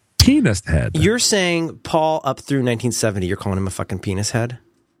a penis head. You're saying Paul up through 1970, you're calling him a fucking penis head?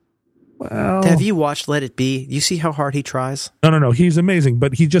 Well, have you watched Let It Be? You see how hard he tries? No. He's amazing,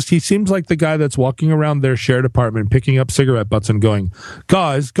 but he seems like the guy that's walking around their shared apartment, picking up cigarette butts and going,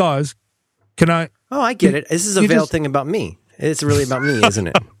 guys, can I? Oh, I get it. This is a veiled thing about me. It's really about me, isn't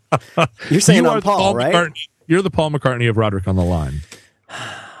it? You're saying I'm Paul, right? McCartney. You're the Paul McCartney of Roderick on the Line.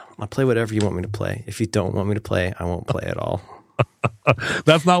 I'll play whatever you want me to play. If you don't want me to play, I won't play at all.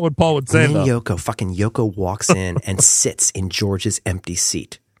 That's not what Paul would say, though. Yoko walks in and sits in George's empty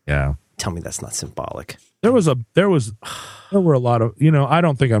seat. Yeah. Tell me that's not symbolic. There were a lot of, I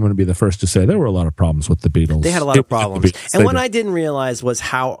don't think I'm going to be the first to say there were a lot of problems with the Beatles. They had a lot of problems. And what I didn't realize was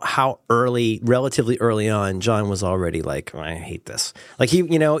how relatively early on, John was already like, I hate this. Like he,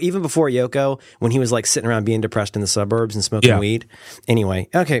 even before Yoko, when he was like sitting around being depressed in the suburbs and smoking weed. Anyway,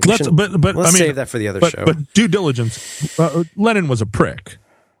 okay. Let's save that for the other show. But due diligence, Lennon was a prick.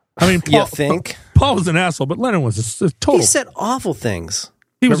 I mean, you think? Paul was an asshole, but Lennon was a total. He said awful things.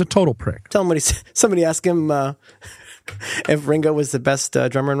 He was a total prick. Tell him what he said. Somebody asked him if Ringo was the best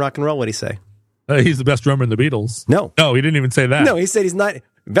drummer in rock and roll. What'd he say? He's the best drummer in the Beatles. No, he didn't even say that. No, he said he's not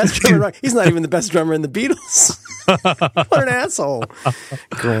best drummer in rock. He's not even the best drummer in the Beatles. What an asshole!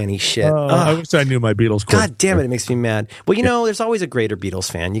 Granny shit. I wish I knew my Beatles. God damn it! It makes me mad. Well, there's always a greater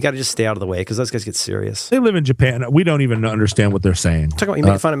Beatles fan. You got to just stay out of the way because those guys get serious. They live in Japan. We don't even understand what they're saying. Talk about you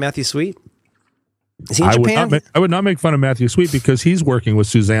making fun of Matthew Sweet. Is he in Japan? I would not make fun of Matthew Sweet because he's working with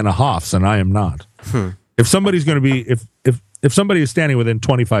Susanna Hoffs and I am not. If somebody's going to be, if somebody is standing within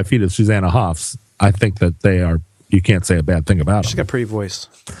 25 feet of Susanna Hoffs, I think that they are. You can't say a bad thing about them. She's got a pretty voice.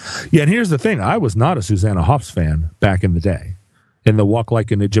 Yeah, and here's the thing: I was not a Susanna Hoffs fan back in the day, in the Walk Like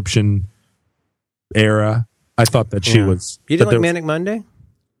an Egyptian era. I thought that she was. You didn't like Manic Monday?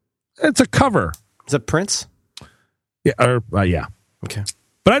 It's a cover. Is that Prince? Yeah. Yeah. Okay.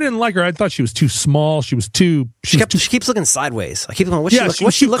 But I didn't like her. I thought she was too small. She keeps looking sideways. I keep going, what's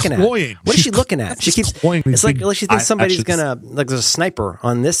she looking at? What is she looking at? She keeps it's like she thinks somebody's gonna, like there's a sniper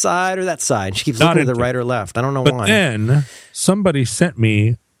on this side or that side. She keeps looking to the right or left. I don't know why. But then somebody sent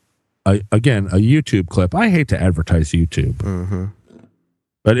me a YouTube clip. I hate to advertise YouTube,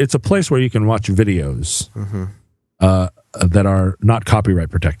 but it's a place where you can watch videos that are not copyright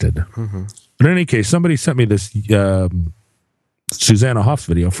protected. But in any case, somebody sent me this Susanna Hoffs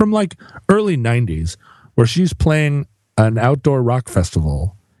video from like early 90s where she's playing an outdoor rock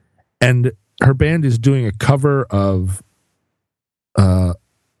festival and her band is doing a cover of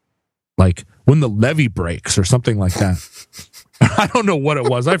like When the Levee Breaks or something like that. I don't know what it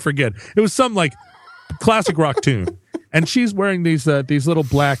was. I forget. It was some like classic rock tune. And she's wearing these little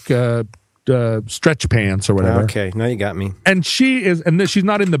black stretch pants or whatever. Okay, now you got me. And she's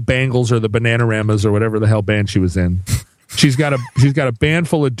not in the Bangles or the Bananaramas or whatever the hell band she was in. she's got a band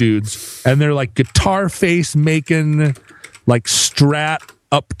full of dudes, and they're like guitar face making, like strat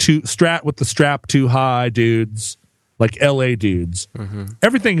with the strap too high dudes, like LA dudes. Mm-hmm.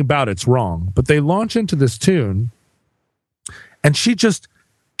 Everything about it's wrong, but they launch into this tune, and she just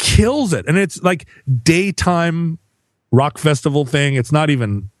kills it. And it's like daytime rock festival thing. It's not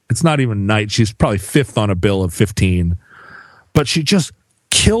even night. She's probably fifth on a bill of 15, but she just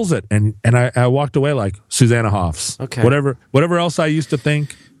kills it. And I walked away like Susanna Hoffs. Okay. Whatever else I used to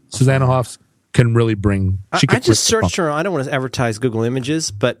think, Susanna Hoffs can really bring. I just searched her. I don't want to advertise Google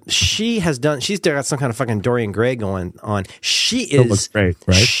Images, but she's got some kind of fucking Dorian Gray going on. She looks great,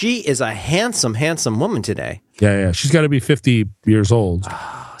 right? She is a handsome woman today. Yeah. She's got to be 50 years old.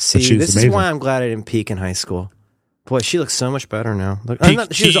 See, this is why I'm glad I didn't peak in high school. Boy, she looks so much better now. Look,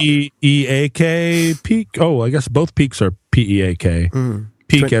 P-E-A-K, peak. Oh, I guess both peaks are P-E-A-K.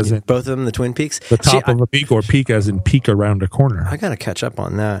 Peak as in both of them, the Twin Peaks. The top of a peak, or peak as in peak around a corner. I got to catch up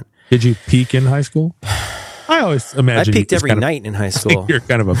on that. Did you peak in high school? I always imagine I peaked every night in high school. You're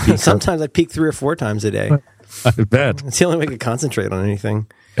kind of a peaker. Sometimes I peak 3 or 4 times a day. I bet. It's the only way I can concentrate on anything.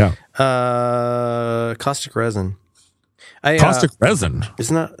 Yeah. Caustic resin. Caustic resin?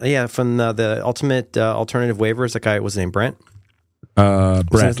 Isn't that, yeah, from the Ultimate Alternative Waivers, that guy, was his name Brent?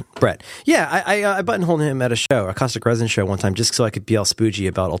 Brett. Yeah, I buttonholed him at a caustic resin show one time just so I could be all spoogey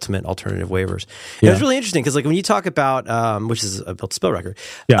about Ultimate Alternative Waivers. Yeah. It was really interesting because, like, when you talk about, which is a Built to Spill record,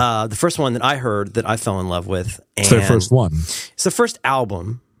 the first one that I heard that I fell in love with. It's their first one. It's the first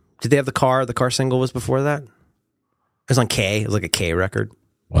album. Did they have the car? The car single was before that? It was on K. It was like a K record.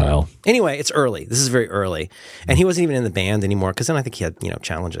 Wow. Anyway, it's early. This is very early, and he wasn't even in the band anymore because then I think he had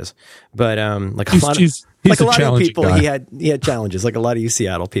challenges. But like a lot of people, guy. he had challenges, like a lot of you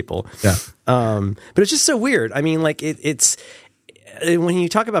Seattle people. Yeah. But it's just so weird. I mean, like it's when you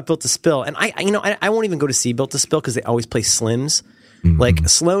talk about Built to Spill, and I won't even go to see Built to Spill because they always play Slims. Mm-hmm. Like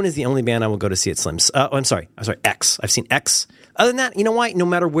Sloan is the only band I will go to see at Slims. I'm sorry, X. I've seen X. Other than that, you know why? No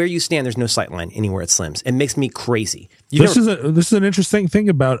matter where you stand, there's no sightline anywhere at Slims. It makes me crazy. This is an interesting thing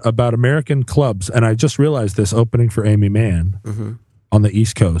about American clubs, and I just realized this opening for Amy Mann on the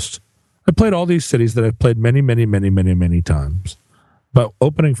East Coast. I played all these cities that I've played many, many, many, many, many times. But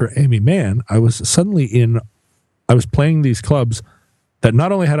opening for Amy Mann, I was playing these clubs that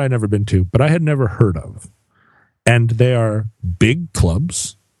not only had I never been to, but I had never heard of. And they are big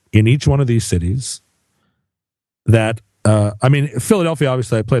clubs in each one of these cities that, Philadelphia,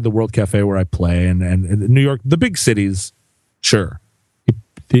 obviously, I played the World Cafe where I play, and New York, the big cities, sure.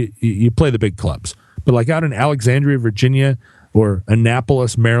 You play the big clubs. But like out in Alexandria, Virginia, or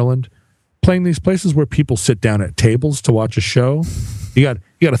Annapolis, Maryland, playing these places where people sit down at tables to watch a show, you got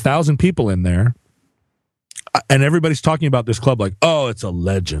 1,000 people in there, and everybody's talking about this club like, oh, it's a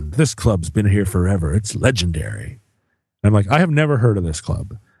legend. This club's been here forever. It's legendary. And I'm like, I have never heard of this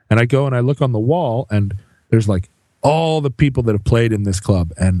club. And I go and I look on the wall, and there's like all the people that have played in this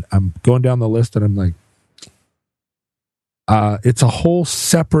club. And I'm going down the list, and I'm like, it's a whole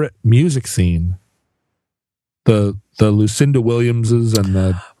separate music scene. The Lucinda Williamses and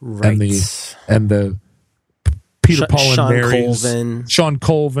the Peter Paul and Mary's, Sean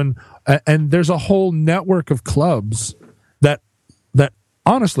Colvin. And there's a whole network of clubs that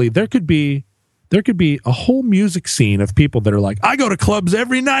honestly there could be a whole music scene of people that are like, I go to clubs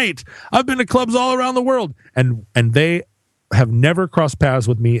every night. I've been to clubs all around the world, and they have never crossed paths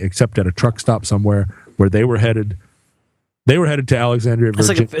with me except at a truck stop somewhere where they were headed. They were headed to Alexandria,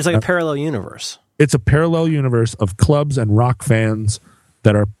 Virginia. It's like a parallel universe. It's a parallel universe of clubs and rock fans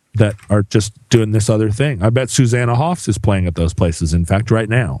that are just doing this other thing. I bet Susanna Hoffs is playing at those places, in fact, right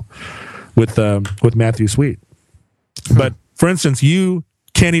now with Matthew Sweet. But for instance, you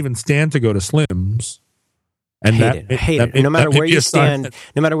can't even stand to go to Slims. And hate it. No matter where you stand at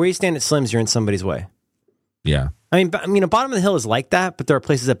Slims, you're in somebody's way. Yeah. I mean, Bottom of the Hill is like that, but there are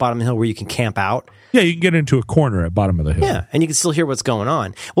places at Bottom of the Hill where you can camp out. Yeah, you can get into a corner at Bottom of the Hill. Yeah, and you can still hear what's going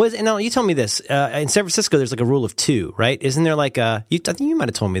on. Well, now you tell me this. In San Francisco, there's like a rule of 2, right? Isn't there like I think you might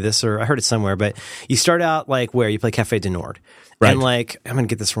have told me this, or I heard it somewhere, but you start out like where you play Cafe du Nord. Right. And like, I'm going to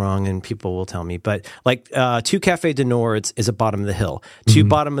get this wrong and people will tell me, but like 2 Cafe du Nords is a Bottom of the Hill. 2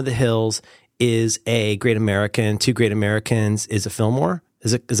 Bottom of the Hills is a Great American. 2 Great Americans is a Fillmore.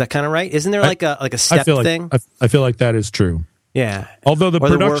 Is that kind of right? Isn't there like a step thing? I feel like that is true. Yeah. Although the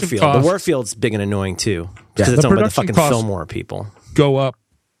production costs, the Warfield's big and annoying too, because it's owned by the fucking Fillmore people. Go up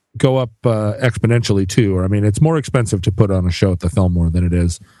exponentially too. Or I mean, it's more expensive to put on a show at the Fillmore than it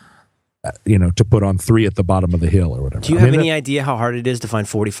is, to put on 3 at the Bottom of the Hill or whatever. Do you have any idea how hard it is to find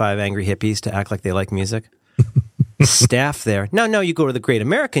 45 angry hippies to act like they like music? staff there. No, you go to the Great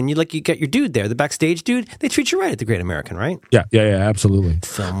American. You get your dude there, the backstage dude. They treat you right at the Great American, right? Yeah, absolutely.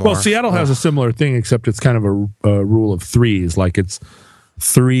 Fillmore. Well, Seattle has a similar thing, except it's kind of a rule of threes. Like it's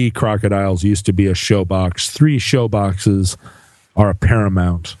 3 Crocodiles used to be a showbox. 3 showboxes are a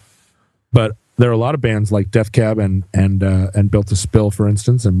Paramount. But there are a lot of bands like Death Cab and Built to Spill, for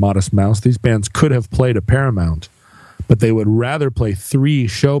instance, and Modest Mouse. These bands could have played a Paramount, but they would rather play 3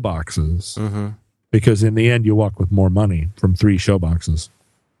 showboxes because in the end you walk with more money from 3 showboxes.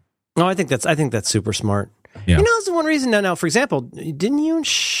 No, I think that's super smart. Yeah. You know, that's one reason. No. For example, didn't you and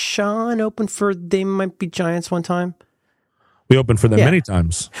Sean open for They Might Be Giants one time? We opened for them many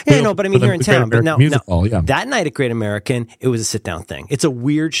times. Yeah, no, but I mean here in town. But now, Hall, yeah. That night at Great American, it was a sit-down thing. It's a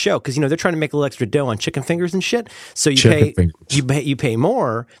weird show because they're trying to make a little extra dough on chicken fingers and shit. So you pay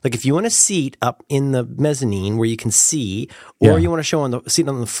more. Like if you want a seat up in the mezzanine where you can see, or you want to show on the seat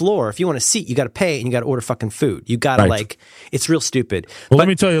on the floor. If you want a seat, you got to pay and you got to order fucking food. You got to it's real stupid. Well, let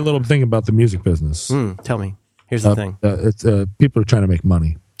me tell you a little thing about the music business. Tell me. Here's the thing. It's people are trying to make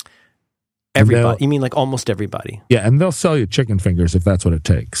money. Everybody. You mean like almost everybody? Yeah, and they'll sell you chicken fingers if that's what it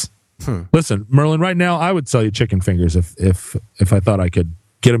takes. Listen, Merlin, right now I would sell you chicken fingers if I thought I could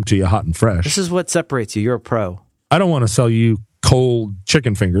get them to you hot and fresh. This is what separates you. You're a pro. I don't want to sell you cold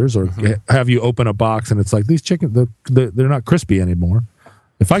chicken fingers or have you open a box and it's like these chicken they're not crispy anymore.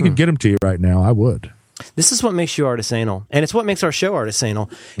 If I could get them to you right now, I would. This is what makes you artisanal, and it's what makes our show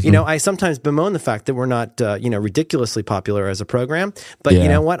artisanal. I sometimes bemoan the fact that we're not, ridiculously popular as a program. But you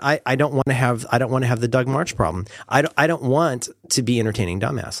know what? I don't want to have the Doug March problem. I don't want to be entertaining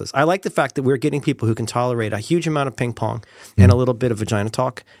dumbasses. I like the fact that we're getting people who can tolerate a huge amount of ping pong and a little bit of vagina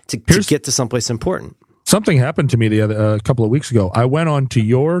talk to get to someplace important. Something happened to me a couple of weeks ago. I went on to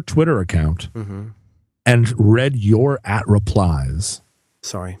your Twitter account and read your @replies.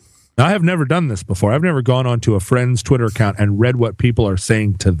 Sorry. Now, I have never done this before. I've never gone onto a friend's Twitter account and read what people are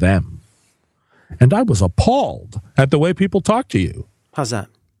saying to them. And I was appalled at the way people talk to you. How's that?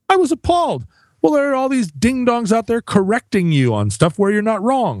 I was appalled. Well, there are all these ding-dongs out there correcting you on stuff where you're not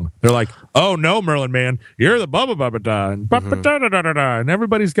wrong. They're like, oh, no, Merlin, man, you're the blah-blah-blah-blah, and blah-blah-da-da-da-da, and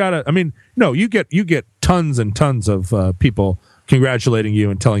everybody's got to... I mean, no, you get tons and tons of people congratulating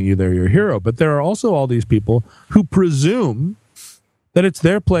you and telling you they're your hero, but there are also all these people who presume that it's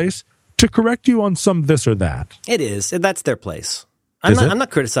their place to correct you on some this or that. It is. That's their place. I'm not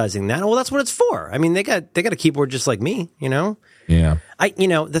criticizing that. Well, that's what it's for. I mean, they got a keyboard just like me, Yeah.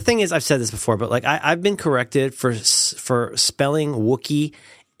 The thing is, I've said this before, but like I've been corrected for spelling Wookiee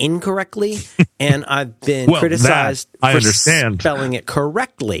incorrectly, and I've been criticized for spelling it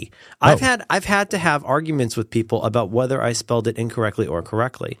correctly. I've had to have arguments with people about whether I spelled it incorrectly or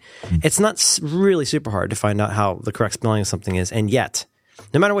correctly. It's not really super hard to find out how the correct spelling of something is, and yet,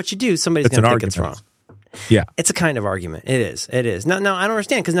 no matter what you do, somebody's going to think it's wrong. Yeah, it's a kind of argument. It is. Now, I don't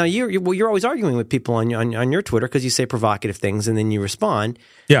understand because now you're always arguing with people on your Twitter because you say provocative things and then you respond.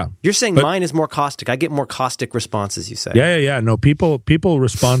 Yeah, you're saying mine is more caustic. I get more caustic responses. You say. Yeah. No, people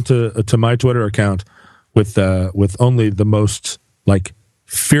respond to my Twitter account with only the most like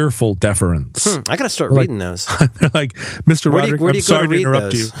fearful deference. I got to start reading those. They're like, Mr. Roderick, I'm sorry to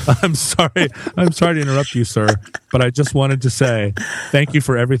interrupt you. I'm sorry to interrupt you, sir. But I just wanted to say thank you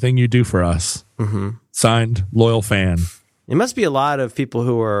for everything you do for us. Signed, loyal fan. It must be a lot of people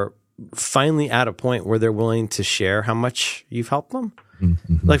who are finally at a point where they're willing to share how much you've helped them.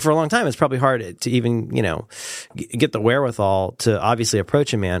 Like for a long time, it's probably hard to even, get the wherewithal to obviously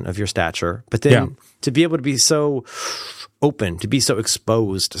approach a man of your stature, but then to be able to be so open, to be so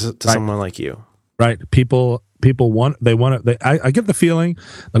exposed to someone like you. Right. People I get the feeling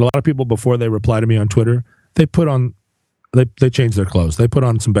that a lot of people before they reply to me on Twitter, they change their clothes. They put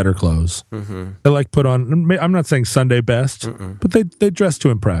on some better clothes. They put on, I'm not saying Sunday best, but they dress to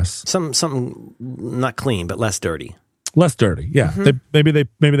impress. Something not clean, but less dirty. Less dirty, yeah. Maybe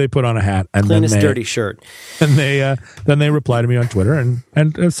they put on a hat and cleanest dirty shirt, and then they reply to me on Twitter,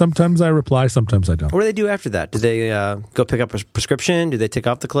 and sometimes I reply, sometimes I don't. What do they do after that? Do they go pick up a prescription? Do they take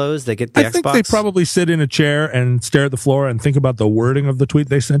off the clothes? They get the Xbox? I think they probably sit in a chair and stare at the floor and think about the wording of the tweet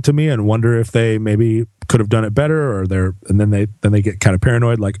they sent to me and wonder if they maybe could have done it better, and then they get kind of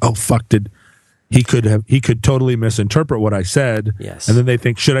paranoid, like, oh fuck, he could totally misinterpret what I said. Yes. And then they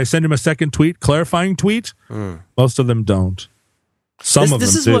think, should I send him a second tweet, clarifying tweet? Most of them don't.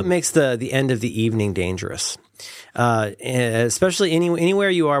 This is what makes the end of the evening dangerous. Especially anywhere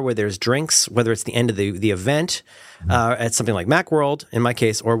you are where there's drinks, whether it's the end of the event at something like Macworld, in my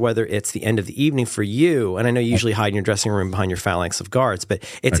case, or whether it's the end of the evening for you. And I know you usually hide in your dressing room behind your phalanx of guards, but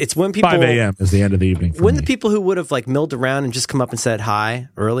it's when people 5 a.m. is the end of the evening. When the people who would have like milled around and just come up and said hi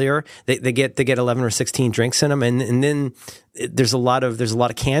earlier, they get 11 or 16 drinks in them, and then there's a lot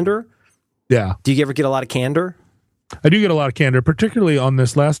of candor. Yeah. Do you ever get a lot of candor? I do get a lot of candor, particularly on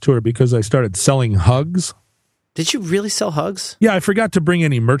this last tour because I started selling hugs. Did you really sell hugs? Yeah, I forgot to bring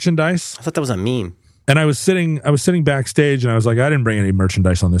any merchandise. I thought that was a meme. And I was sitting backstage, and I was like, I didn't bring any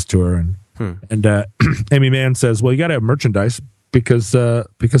merchandise on this tour. And Amy Mann says, "Well, you got to have merchandise because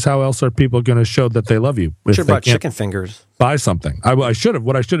how else are people going to show that they love you? Should have brought chicken fingers. Buy something. I should have.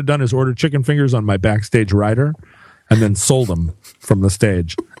 What I should have done is ordered chicken fingers on my backstage rider, and then sold them from the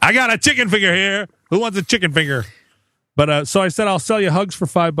stage. I got a chicken finger here. Who wants a chicken finger? But so I said, I'll sell you hugs for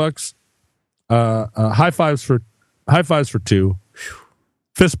 $5. High fives for $2,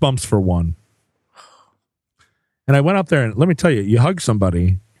 fist bumps for $1. And I went up there, and let me tell you, you hug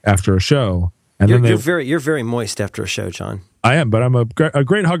somebody after a show, and you're very moist after a show, John. I am, but I'm a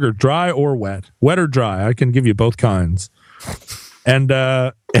great hugger, dry or wet or dry. I can give you both kinds. And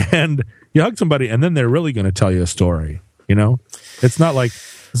you hug somebody, and then they're really going to tell you a story. You know, it's not like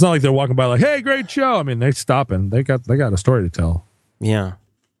they're walking by like, "Hey, great show." I mean, they stop and they got a story to tell. Yeah.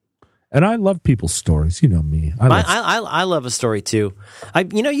 And I love people's stories. You know me. I love a story too.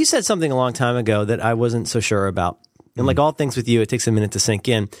 You said something a long time ago that I wasn't so sure about. And like all things with you, it takes a minute to sink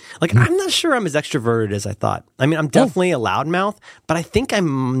in. Like, I'm not sure I'm as extroverted as I thought. I mean, I'm definitely a loudmouth, but I think I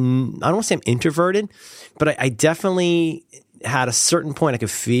don't want to say I'm introverted, but I definitely had a certain point. I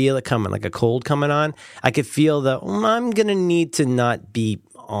could feel it coming, like a cold coming on. I could feel I'm going to need to not be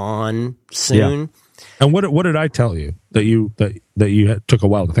on soon. Yeah. And what did I tell you that you took a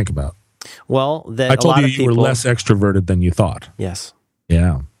while to think about? Well, that I told you were less extroverted than you thought. Yes.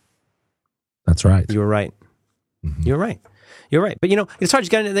 Yeah. That's right. You were right. Mm-hmm. You're right. But it's hard.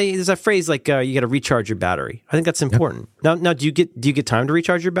 There's a phrase like you got to recharge your battery. I think that's important. Yep. Now, do you get time to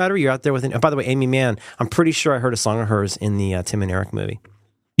recharge your battery? You're out there with by the way, Amy Mann. I'm pretty sure I heard a song of hers in the Tim and Eric movie.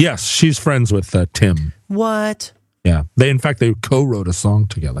 Yes, she's friends with Tim. What? Yeah. They co-wrote a song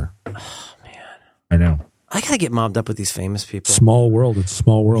together. Oh man. I know. I gotta get mobbed up with these famous people. Small world. It's a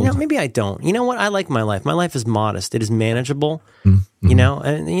small world. Maybe I don't. You know what? I like my life. My life is modest. It is manageable. Mm-hmm.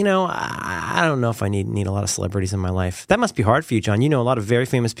 I don't know if I need a lot of celebrities in my life. That must be hard for you, John. You know a lot of very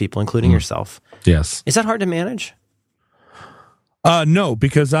famous people, including yourself. Yes. Is that hard to manage? No,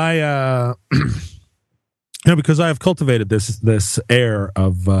 because I have cultivated this air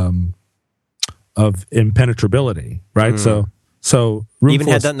of impenetrability, right? So you even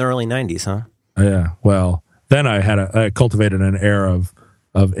had that in the early 90s, huh? Yeah. Well, then I cultivated an air of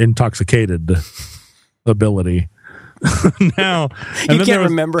intoxicated ability. Now you can't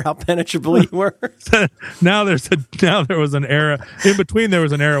remember how penetrable you were. Now there was an era in between. There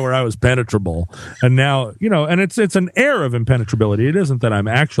was an era where I was penetrable, and now and it's an air of impenetrability. It isn't that I'm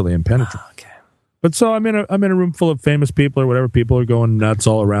actually impenetrable. Okay. But so I'm in a room full of famous people or whatever. People are going nuts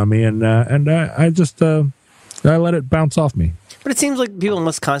all around me, and I just I let it bounce off me. But it seems like people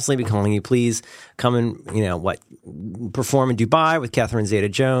must constantly be calling you, please come and, perform in Dubai with Catherine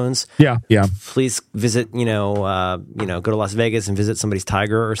Zeta-Jones. Yeah. Please visit, go to Las Vegas and visit somebody's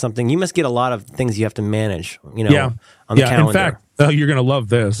tiger or something. You must get a lot of things you have to manage, on the calendar. In fact, you're going to love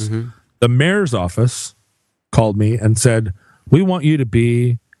this. Mm-hmm. The mayor's office called me and said, we want you to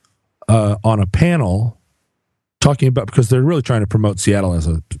be on a panel talking about, because they're really trying to promote Seattle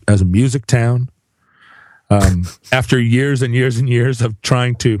as a music town. After years and years and years of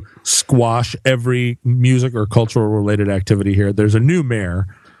trying to squash every music or cultural related activity here, there's a new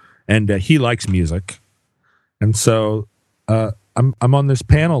mayor, and he likes music, and so I'm on this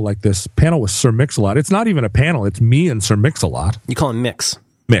panel, with Sir Mix-a-Lot. It's not even a panel; it's me and Sir Mix-a-Lot. You call him Mix.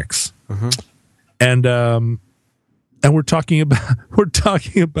 Mm-hmm. And we're talking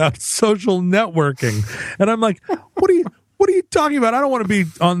about social networking, and I'm like, what are you talking about? I don't want to be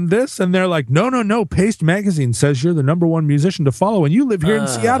on this. And they're like, no. Paste Magazine says you're the #1 musician to follow, and you live here in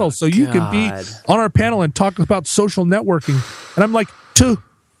Seattle, so you can be on our panel and talk about social networking. And I'm like, to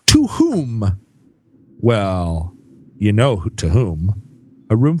whom? Well, to whom?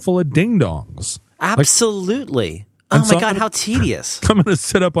 A room full of ding-dongs. Absolutely. Oh my God, how tedious. I'm going to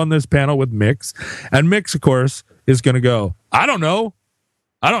sit up on this panel with Mix, and Mix, of course, is going to go, I don't know.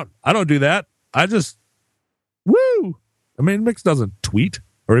 I don't do that. I just, woo. I mean, Mix doesn't tweet,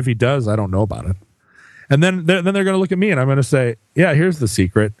 or if he does, I don't know about it. And then they're going to look at me, and I'm going to say, yeah, here's the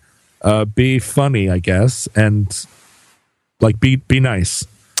secret. Be funny, I guess, and Like, be nice.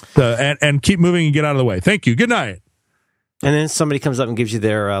 And keep moving and get out of the way. Thank you. Good night. And then somebody comes up and gives you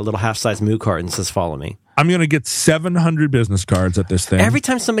their little half-size moo card and says, follow me. I'm going to get 700 business cards at this thing. Every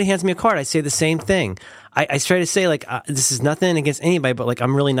time somebody hands me a card, I say the same thing. I try to say, like, this is nothing against anybody, but, like,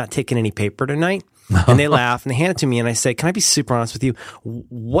 I'm really not taking any paper tonight. And they laugh, and they hand it to me, and I say, can I be super honest with you?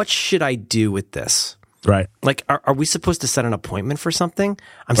 What should I do with this? Right. Like, are we supposed to set an appointment for something?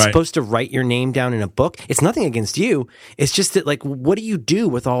 I'm supposed to write your name down in a book? It's nothing against you. It's just that, like, what do you do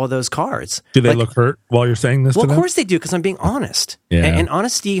with all of those cards? Do they like, look hurt while you're saying this to Well, them? of course they do, because I'm being honest. Yeah. And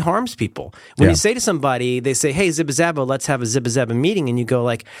honesty harms people. When you say to somebody, they say, hey, Zibba Zabba, let's have a Zibba Zabba meeting. And you go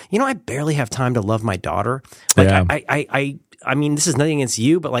like, I barely have time to love my daughter. Like, Yeah. I mean, this is nothing against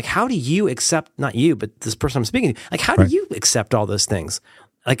you, but, like, how do you accept, not you, but this person I'm speaking to, like, how do you accept all those things?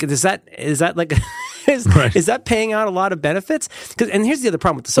 Like, is that like, is that paying out a lot of benefits? And here's the other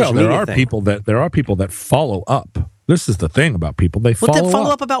problem with the social media thing. There are people that follow up. This is the thing about people. They follow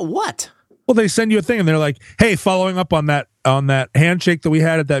up about what? Well, they send you a thing and they're like, hey, following up on that handshake that we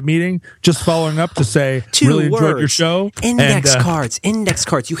had at that meeting, just following up to say, really enjoyed your show. Index cards.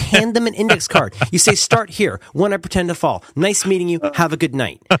 You hand them an index card. You say, start here. When I pretend to fall. Nice meeting you. Have a good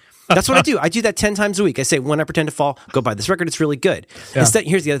night. That's what I do. I do that 10 times a week. I say, when I pretend to fall, go buy this record. It's really good. Yeah. Instead,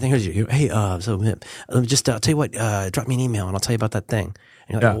 here's the other thing. Hey, I'll tell you what, drop me an email and I'll tell you about that thing.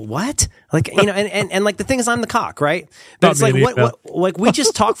 And you're like, well, what? Like, and like the thing is, I'm the cock, right? But it's like, what, like we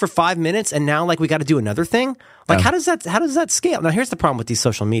just talk for 5 minutes and now like we got to do another thing. Like, how does that scale? Now, here's the problem with these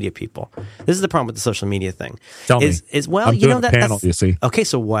social media people. This is the problem with the social media thing. Tell me. Well, I'm doing a panel, you see. Okay,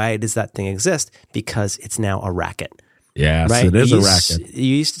 so why does that thing exist? Because it's now a racket. Yes, right? It is a racket. We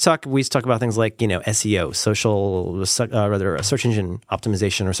used to talk about things like, SEO, search engine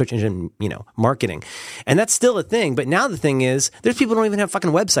optimization or search engine, marketing. And that's still a thing. But now the thing is, there's people who don't even have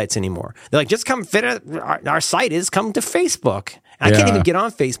fucking websites anymore. They're like, just come our site is come to Facebook. I can't even get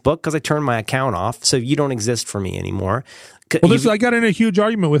on Facebook because I turned my account off. So you don't exist for me anymore. Well, I got in a huge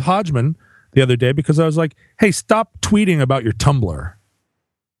argument with Hodgman the other day because I was like, hey, stop tweeting about your Tumblr.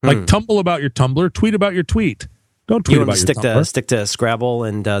 Like, tumble about your Tumblr, tweet about your tweet. Don't tweet about your Tumblr. Stick to Scrabble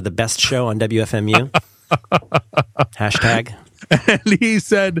and the best show on WFMU. Hashtag. And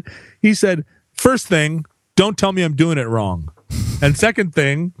he said, first thing, don't tell me I'm doing it wrong. And second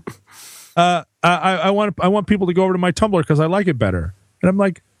thing, I want people to go over to my Tumblr because I like it better. And I'm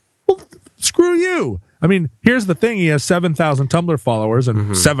like, well, screw you. I mean, here's the thing. He has 7,000 Tumblr followers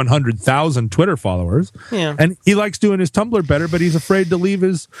and 700,000 Twitter followers. Yeah. And he likes doing his Tumblr better, but he's afraid to leave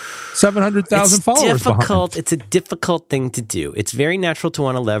his 700,000 followers behind. It's a difficult thing to do. It's very natural to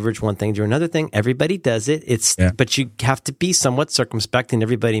want to leverage one thing to another thing. Everybody does it. But you have to be somewhat circumspect, and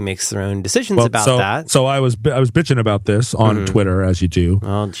everybody makes their own decisions about that. So I was bitching about this on Twitter, as you do.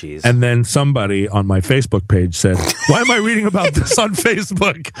 Oh, geez. And then somebody on my Facebook page said, why am I reading about this on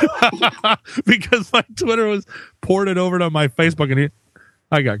Facebook? Because my Twitter was ported over to my Facebook, and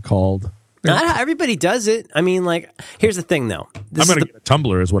I got called. Everybody does it. I mean, like, here's the thing, though. I'm going to get a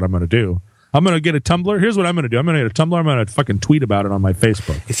Tumblr is what I'm going to do. I'm going to get a Tumblr. Here's what I'm going to do. I'm going to get a Tumblr. I'm going to fucking tweet about it on my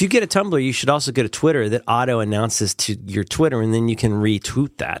Facebook. If you get a Tumblr, you should also get a Twitter that auto-announces to your Twitter, and then you can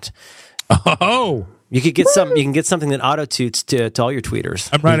retweet that. Oh! You could get something. You can get something that auto-toots to all your tweeters.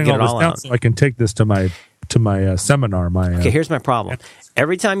 I'm writing all this down so I can take this to my seminar. Okay, here's my problem.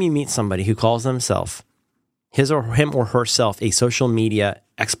 Every time you meet somebody who calls themselves him or herself a social media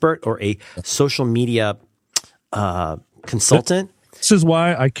expert or a social media consultant. This is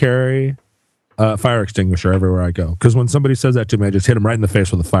why I carry a fire extinguisher everywhere I go. Because when somebody says that to me, I just hit them right in the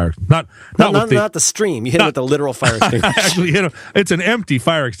face with a fire. Not the stream. You hit it with a literal fire extinguisher. I actually hit him. It's an empty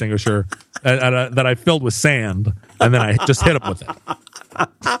fire extinguisher that I filled with sand, and then I just hit him with it.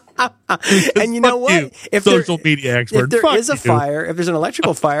 And you know what? If social media expert, if there is a fire, if there's an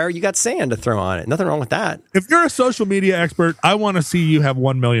electrical fire, you got sand to throw on it. Nothing wrong with that. If you're a social media expert, I want to see you have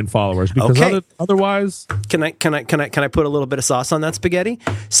 1 million followers because otherwise, can I put a little bit of sauce on that spaghetti?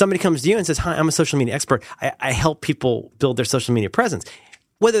 Somebody comes to you and says, "Hi, I'm a social media expert. I help people build their social media presence."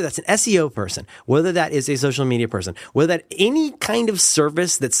 Whether that's an SEO person, whether that is a social media person, whether that any kind of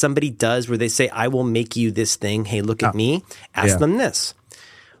service that somebody does where they say, I will make you this thing. Hey, look at me. Ask them this.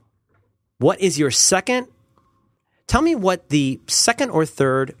 What is your tell me what the second or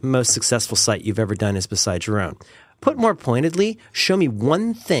third most successful site you've ever done is besides your own. Put more pointedly, show me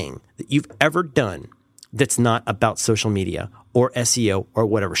one thing that you've ever done that's not about social media or SEO or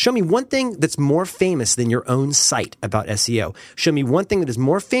whatever. Show me one thing that's more famous than your own site about SEO. Show me one thing that is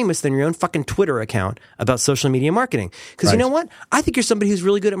more famous than your own fucking Twitter account about social media marketing. Because you know what? I think you're somebody who's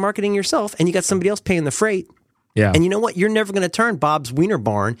really good at marketing yourself, and you got somebody else paying the freight. Yeah. And you know what? You're never going to turn Bob's Wiener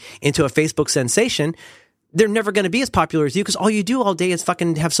Barn into a Facebook sensation. they're never going to be as popular as you because all you do all day is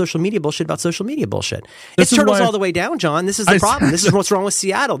fucking have social media bullshit about social media bullshit. This It's is turtles why- all the way down, John. This is the problem. This is what's wrong with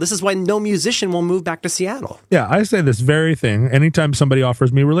Seattle. This is why no musician will move back to Seattle. Yeah, I say this very thing anytime somebody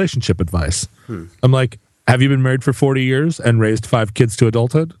offers me relationship advice. I'm like, have you been married for 40 years and raised 5 kids to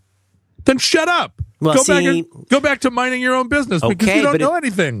adulthood? Then shut up. Well, Go back to minding your own business because Okay, you don't but know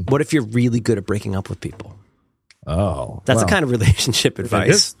anything. What if you're really good at breaking up with people? Oh, That's the kind of relationship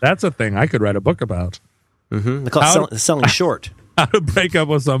advice. That's a thing I could write a book about. They call it selling short. How to break up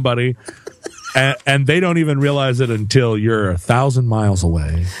with somebody, and they don't even realize it until you're 1,000 miles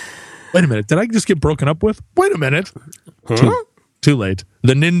away. Wait a minute. Did I just get broken up with? Wait a minute. Too late.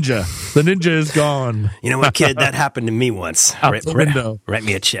 The ninja is gone. You know what, kid? That happened to me once. Out the window. Write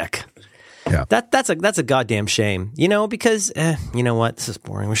me a check. Yeah. That's a goddamn shame. You know, because you know what? This is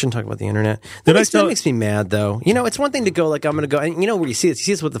boring. We shouldn't talk about the internet. Did That I makes me mad, though. You know, it's one thing to go like I'm going to go. And you know where you see this? You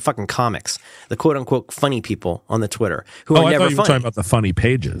see this with the fucking comics, the quote unquote funny people on the Twitter who are I never thought you were funny. talking about the funny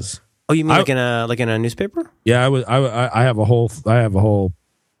pages. Oh, you mean like in a newspaper? Yeah, I have a whole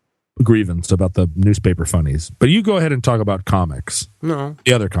grievance about the newspaper funnies. But you go ahead and talk about comics. No.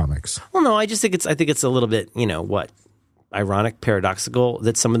 The other comics. Well, no. I think it's a little bit. You know what? Ironic, paradoxical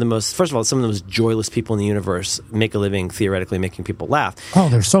that some of the most joyless people in the universe make a living theoretically making people laugh. Oh,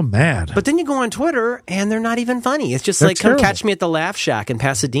 they're so mad. But then you go on Twitter and they're not even funny. It's just They're like, come terrible. catch me at the Laugh Shack in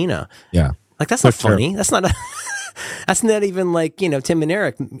Pasadena. Yeah. Like, that's not They're funny. That's not that's not even like, you know, Tim and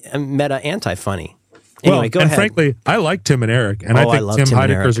Eric meta anti-funny. Anyway, go ahead. Frankly, I like Tim and Eric, and Oh, I I think love Tim Tim and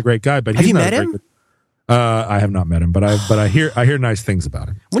Heidecker is Eric. a great guy. But Have he's you not met a him? great- I have not met him, but I hear nice things about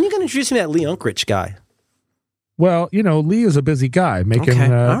him. When are you going to introduce me to that Lee Unkrich guy? Well, you know, Lee is a busy guy making Okay.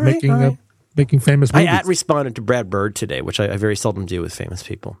 All right. making famous movies. I responded to Brad Bird today, which I very seldom do with famous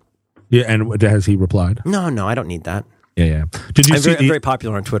people. Yeah, and has he replied? No, I don't need that. Yeah. Did you I'm see? very, I'm very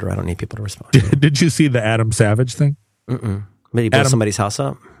popular on Twitter. I don't need people to respond. Did you see the Adam Savage thing? Maybe blow somebody's house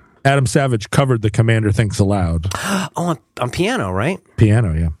up. Adam Savage covered the Commander Thinks Aloud Oh, on piano, right?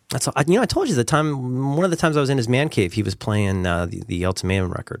 piano. Yeah. That's all, I told you one of the times I was in his man cave, he was playing the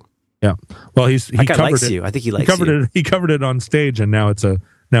Ultimatum record. Yeah. Well, he That guy covered likes it. you. I think he likes covered you. it. He covered it on stage, and now it's a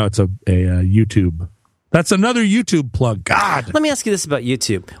YouTube. That's another YouTube plug. God. Let me ask you this about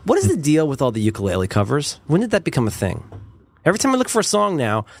YouTube. What is the deal with all the ukulele covers? When did that become a thing? Every time I look for a song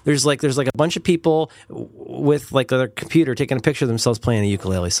now, there's like a bunch of people with like their computer taking a picture of themselves playing a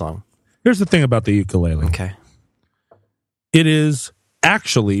ukulele song. Here's the thing about the ukulele. Okay. It is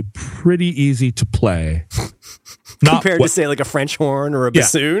actually pretty easy to play. Not Compared to say like a French horn or a Yeah.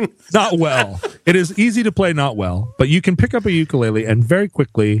 bassoon. not well. It is easy to play not well, but you can pick up a ukulele and very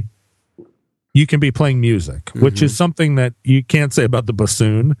quickly you can be playing music, which is something that you can't say about the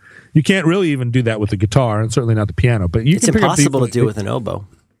bassoon. You can't really even do that with the guitar and certainly not the piano, but you It's can pick up the impossible to do ukulele. with an oboe.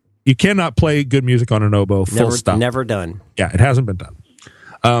 You cannot play good music on an oboe full stop. Never done. Yeah, it hasn't been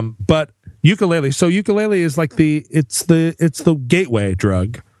done. But ukulele. So ukulele is like it's the gateway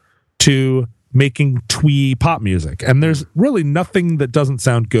drug to making twee pop music. And there's really nothing that doesn't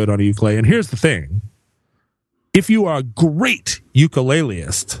sound good on a ukulele. And here's the thing: if you are a great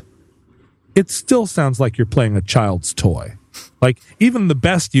ukuleleist, it still sounds like you're playing a child's toy. Like even the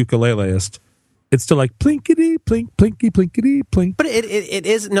best ukuleleist, it's still like plinkety plink plinky plinkety plink. But it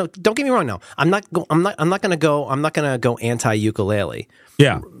is no. Don't get me wrong. No, I'm not going to go anti ukulele.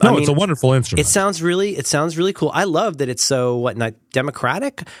 Yeah, no, it's a mean, wonderful instrument. It sounds really cool. I love that it's so not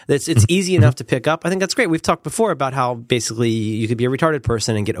democratic. That it's easy enough to pick up. I think that's great. We've talked before about how basically you could be a retarded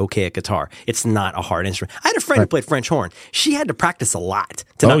person and get okay at guitar. It's not a hard instrument. I had a friend who played French horn. She had to practice a lot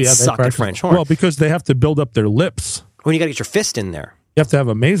to not they suck at practice- French horn. Well, because they have to build up their lips. When you got to get your fist in there. You have to have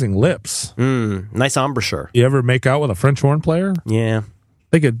amazing lips. Nice embouchure. You ever make out with a French horn player? Yeah.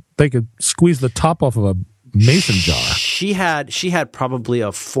 They could squeeze the top off of a mason jar. She had probably a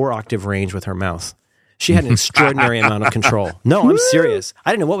 4-octave range with her mouth. She had an extraordinary amount of control. No, I'm serious.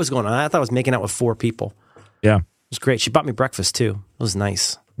 I didn't know what was going on. I thought I was making out with 4 people. Yeah. It was great. She bought me breakfast too. It was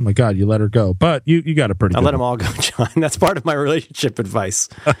nice. Oh my God, you let her go. But you got a pretty I good let them one. all go, John. That's part of my relationship advice.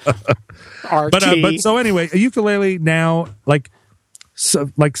 RT. But so anyway, a ukulele now, like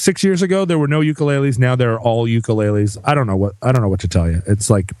 6 years ago, there were no ukuleles. Now there are all ukuleles. I don't know what to tell you. It's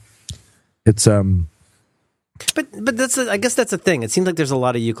like, But I guess that's the thing. It seems like there's a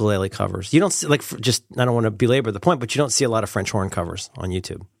lot of ukulele covers. You don't see, like, I don't want to belabor the point, but you don't see a lot of French horn covers on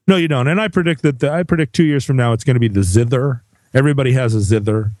YouTube. no, you don't. And I predict 2 years from now, it's going to be the zither. Everybody has a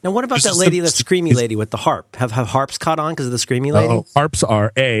zither. Now, what about Just that lady, some- that screamy lady with the harp? Have harps caught on because of the screamy lady? Oh, harps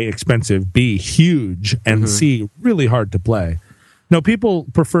are A, expensive, B, huge, and C, really hard to play. No, people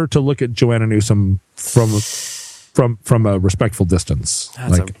prefer to look at Joanna Newsom from a respectful distance.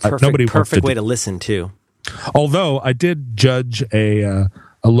 That's like, a perfect, nobody wants perfect to way do- to listen, too. Although I did judge a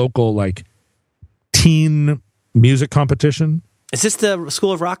local like teen music competition. Is this the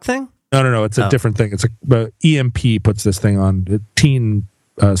School of Rock thing? No. It's a different thing. It's EMP puts this thing on, a teen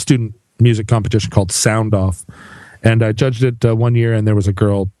student music competition called Sound Off. And I judged it one year, and there was a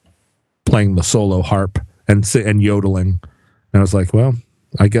girl playing the solo harp and yodeling. And I was like, well,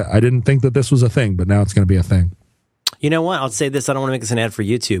 I didn't think that this was a thing, but now it's going to be a thing. You know what? I'll say this. I don't want to make this an ad for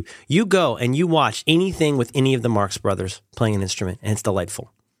YouTube. You go and you watch anything with any of the Marx Brothers playing an instrument, and it's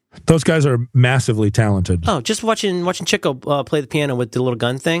delightful. Those guys are massively talented. Oh, just watching Chico play the piano with the little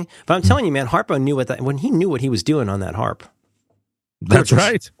gun thing. But I'm telling you, man, Harpo knew when he knew what he was doing on that harp. That's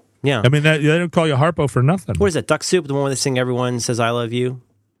right. Yeah. I mean, they don't call you Harpo for nothing. What is that? Duck Soup, the one where they sing "Everyone Says I Love You."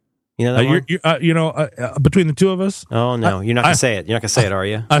 You know that one? Between the two of us. Oh no, you're not gonna say it. You're not gonna say it, are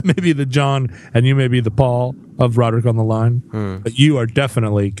you? I may be the John, and you may be the Paul of Roderick on the Line. But you are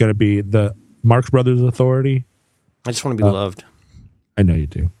definitely going to be the Marx Brothers authority. I just want to be loved. I know you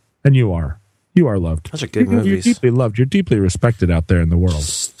do, and you are. You are loved. Those are good movies. You're deeply loved. You're deeply respected out there in the world.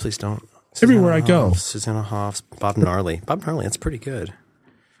 Please don't. Everywhere I go. Susanna Hoffs, Bob Gnarly. Bob Gnarly, that's pretty good.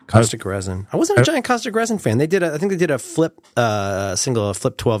 Caustic Resin. I wasn't a giant Caustic Resin fan. I think they did a flip single, a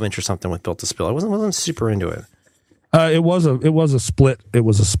flip 12-inch or something with Built to Spill. I wasn't super into it. It was a split. It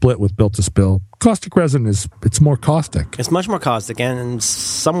was a split with Built to Spill. Caustic Resin it's more caustic. It's much more caustic and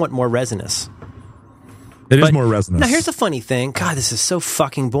somewhat more resinous. It is more resinous. Now here's the funny thing. God, this is so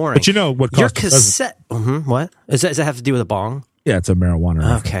fucking boring. But you know what? Your cassette. What? Does that have to do with a bong? Yeah, it's a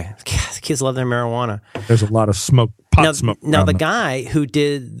marijuana. Okay. God, kids love their marijuana. There's a lot of smoke, smoke. Now the guy who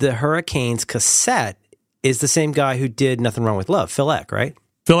did the Hurricanes cassette is the same guy who did Nothing Wrong with Love, Phil Eck, right?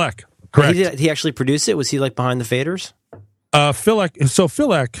 Phil Eck, correct. He actually produced it? Was he like behind the faders? Phil Eck. So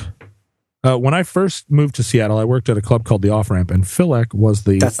Phil Eck, when I first moved to Seattle, I worked at a club called the Off Ramp, and Phil Eck was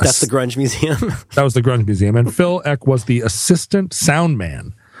the... That's the Grunge Museum. That was the Grunge Museum, and Phil Eck was the assistant sound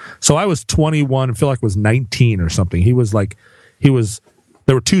man. So I was 21, and Phil Eck was 19 or something.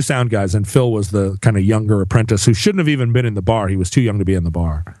 There were two sound guys, and Phil was the kind of younger apprentice who shouldn't have even been in the bar. He was too young to be in the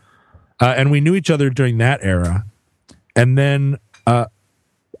bar. And we knew each other during that era. And then,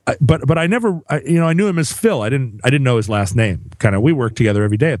 but I never, I knew him as Phil. I didn't know his last name. We worked together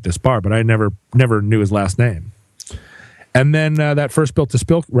every day at this bar, but I never knew his last name. And then that first Built to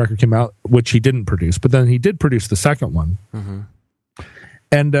Spill record came out, which he didn't produce, but then he did produce the second one. Mm-hmm.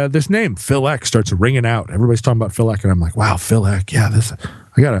 And this name, Phil Eck, starts ringing out. Everybody's talking about Phil Eck, and I'm like, wow, Phil Eck. Yeah,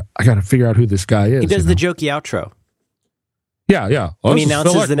 I gotta figure out who this guy is. He does the jokey outro. Yeah. When he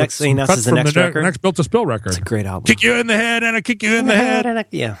announces the next record. Next Built to Spill record. It's a great album. Kick you in the head, and I kick you in the head.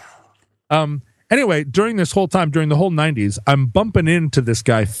 Yeah. Anyway, during this whole time, during the whole 90s, I'm bumping into this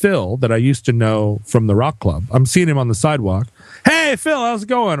guy, Phil, that I used to know from the rock club. I'm seeing him on the sidewalk. Hey, Phil, how's it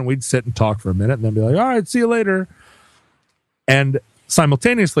going? And we'd sit and talk for a minute, and then be like, all right, see you later. And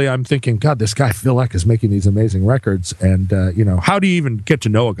simultaneously, I'm thinking, God, this guy Phil Eck is making these amazing records, and how do you even get to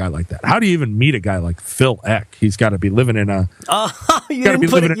know a guy like that? How do you even meet a guy like Phil Eck? He's got to be living in a. You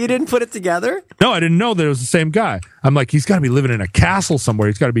didn't put it together? No, I didn't know that it was the same guy. I'm like, he's got to be living in a castle somewhere.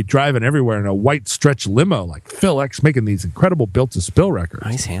 He's got to be driving everywhere in a white stretch limo. Like Phil Eck's making these incredible Built to Spill records. Oh,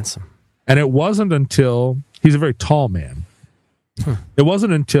 he's handsome. And it wasn't until he's a very tall man. It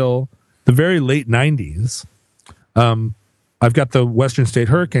wasn't until the very late 90s. I've got the Western State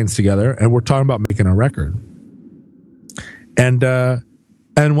Hurricanes together, and we're talking about making a record. And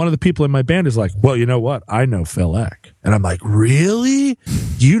one of the people in my band is like, well, you know what? I know Phil Eck. And I'm like, really?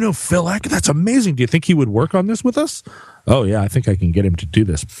 You know Phil Eck? That's amazing. Do you think he would work on this with us? Oh, yeah, I think I can get him to do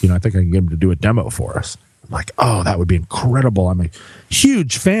this. I think I can get him to do a demo for us. I'm like, oh, that would be incredible. I'm a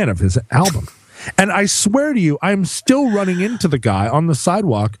huge fan of his album. And I swear to you, I'm still running into the guy on the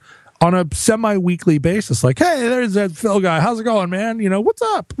sidewalk on a semi-weekly basis, like, hey, there's that Phil guy. How's it going, man? What's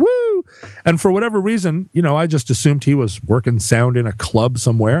up? Woo! And for whatever reason, I just assumed he was working sound in a club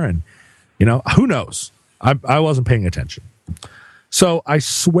somewhere. And, who knows? I wasn't paying attention. So I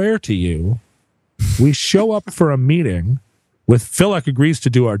swear to you, we show up for a meeting with Phil Eck agrees to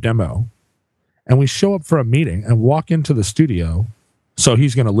do our demo. And we show up for a meeting and walk into the studio. So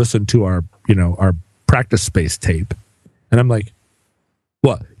he's going to listen to our practice space tape. And I'm like,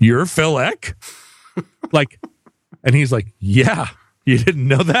 what, you're Phil Eck? And he's like, yeah, you didn't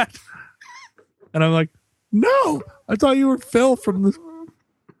know that? And I'm like, no, I thought you were Phil from the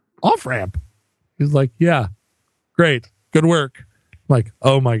Off Ramp. He's like, yeah, great, good work. I'm like,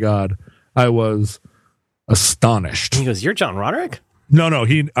 oh my God, I was astonished. He goes, you're John Roderick? No,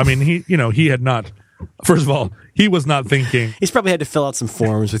 he had not. First of all, he was not thinking. He's probably had to fill out some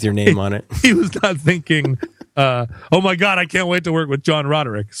forms with your name on it. He was not thinking, oh my God, I can't wait to work with John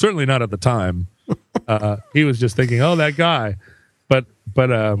Roderick. Certainly not at the time. he was just thinking, oh, that guy.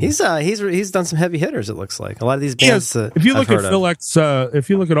 But he's done some heavy hitters. It looks like a lot of these bands. If you look at Phil X, if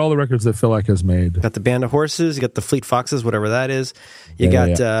you look at all the records that Phil X has made, got the Band of Horses, you got the Fleet Foxes, whatever that is. He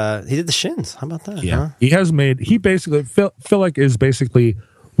did the Shins. How about that? Yeah, huh? he has made. He basically Phil X is basically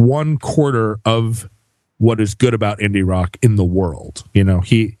 1/4 of what is good about indie rock in the world. You know,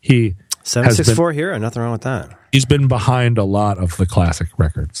 he 764 Hero. Nothing wrong with that. He's been behind a lot of the classic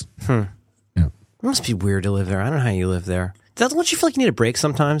records. Yeah. It must be weird to live there. I don't know how you live there. Don't you feel like you need a break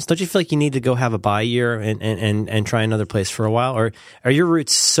sometimes? Don't you feel like you need to go have a bye year and try another place for a while? Or are your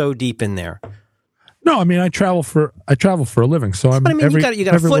roots so deep in there? No, I mean I travel for a living, so I'm. But I mean, you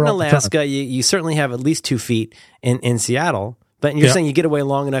got a foot in all the Alaska. You certainly have at least 2 feet in Seattle. But you're saying you get away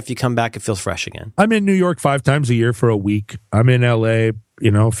long enough, you come back, it feels fresh again. I'm in New York 5 times a year for a week. I'm in LA,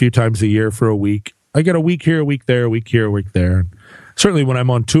 a few times a year for a week. I get a week here, a week there, a week here, a week there. Certainly, when I'm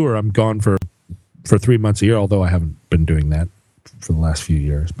on tour, I'm gone for 3 months a year. Although I haven't been doing that for the last few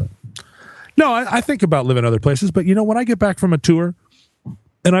years. But no, I think about living other places. But when I get back from a tour,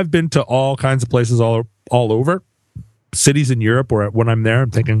 and I've been to all kinds of places all over, cities in Europe, or when I'm there,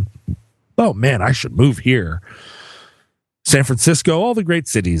 I'm thinking, oh man, I should move here. San Francisco, all the great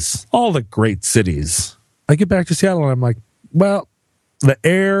cities. I get back to Seattle and I'm like, well, the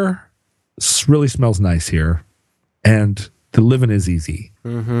air really smells nice here, and the living is easy.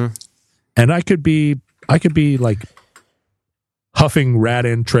 Mm-hmm. And I could be like huffing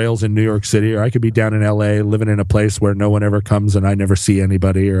rat-in trails in New York City, or I could be down in LA living in a place where no one ever comes and I never see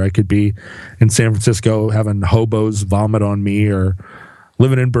anybody, or I could be in San Francisco having hobos vomit on me, or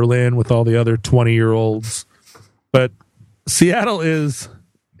living in Berlin with all the other 20-year-olds. But Seattle is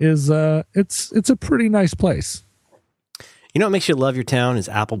it's a pretty nice place. You know what makes you love your town is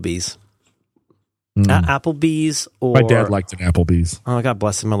Applebee's. Applebee's, or my dad liked an Applebee's. Oh, God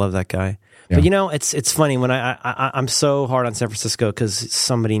bless him. I love that guy. Yeah. But it's funny when I'm so hard on San Francisco because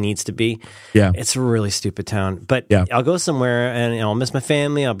somebody needs to be. Yeah, it's a really stupid town. But I'll go somewhere and I'll miss my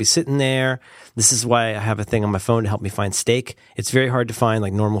family. I'll be sitting there. This is why I have a thing on my phone to help me find steak. It's very hard to find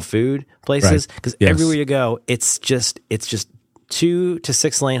like normal food places because everywhere you go, it's just 2 to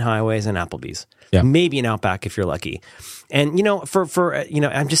 6 lane highways and Applebee's. Yeah. Maybe an Outback if you're lucky. And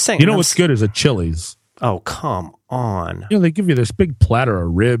I'm just saying. What's good is a Chili's. Oh, come on. They give you this big platter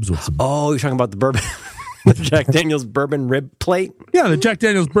of ribs with some. Oh, you're talking about the bourbon, the Jack Daniel's bourbon rib plate. Yeah, the Jack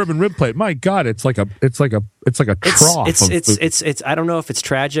Daniel's bourbon rib plate. My God, it's like a trough. It's. I don't know if it's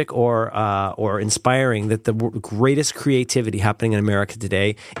tragic or inspiring that the greatest creativity happening in America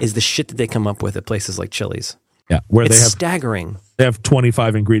today is the shit that they come up with at places like Chili's. Yeah, where it's they have staggering. They have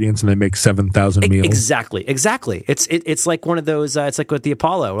 25 ingredients and they make 7,000 meals. Exactly. It's like one of those. It's like with the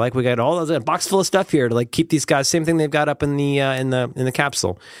Apollo. Like we got all those, a box full of stuff here to like keep these guys. Same thing they've got up in the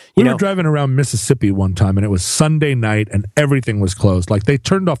capsule. We were driving around Mississippi one time and it was Sunday night and everything was closed. Like they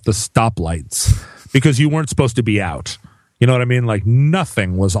turned off the stoplights because you weren't supposed to be out. You know what I mean? Like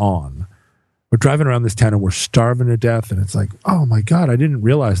nothing was on. We're driving around this town and we're starving to death. And it's like, oh my God, I didn't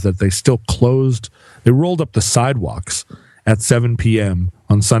realize that they still closed. They rolled up the sidewalks at 7 p.m.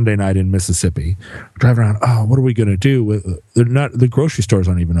 on Sunday night in Mississippi. We're driving around, oh, what are we going to do? The grocery stores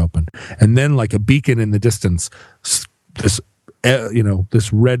aren't even open. And then like a beacon in the distance, this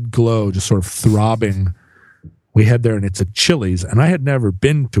red glow just sort of throbbing. We head there and it's a Chili's. And I had never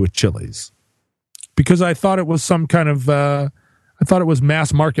been to a Chili's because I thought it was some kind of... I thought it was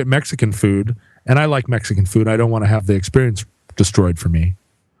mass market Mexican food, and I like Mexican food. I don't want to have the experience destroyed for me.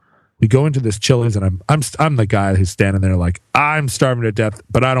 We go into this Chili's, and I'm the guy who's standing there like, I'm starving to death,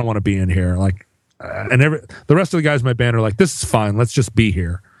 but I don't want to be in here. Like, and the rest of the guys in my band are like, this is fine. Let's just be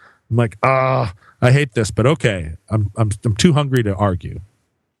here. I'm like, I hate this, but okay. I'm too hungry to argue.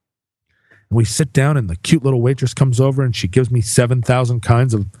 And we sit down, and the cute little waitress comes over, and she gives me 7,000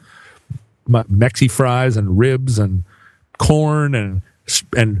 kinds of Mexi fries and ribs and corn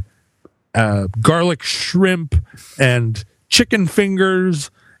and garlic shrimp and chicken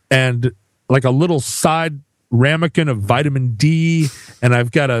fingers and like a little side ramekin of vitamin D, and I've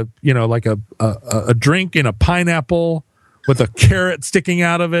got a drink in a pineapple with a carrot sticking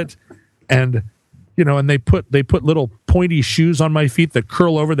out of it, and and they put little pointy shoes on my feet that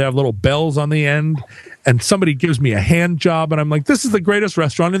curl over. They have little bells on the end, and somebody gives me a hand job, and I'm like, this is the greatest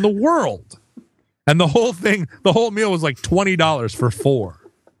restaurant in the world. And the whole meal was like $20 for 4.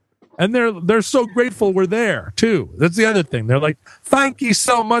 And they're so grateful we're there, too. That's the other thing. They're like, thank you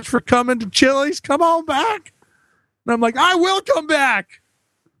so much for coming to Chili's. Come on back. And I'm like, I will come back.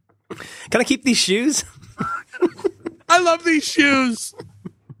 Can I keep these shoes? I love these shoes.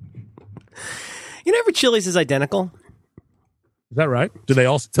 Every Chili's is identical. Is that right? Do they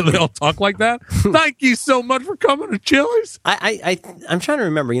all talk like that? Thank you so much for coming to Chili's. I'm trying to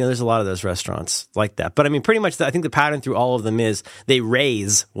remember. There's a lot of those restaurants like that. But I mean, pretty much, I think the pattern through all of them is they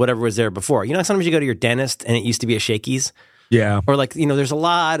raise whatever was there before. Sometimes you go to your dentist and it used to be a Shakey's. Yeah. Or there's a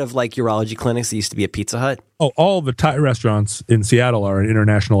lot of urology clinics that used to be a Pizza Hut. Oh, all the Thai restaurants in Seattle are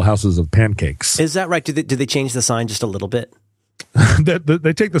international houses of pancakes. Is that right? Did they change the sign just a little bit?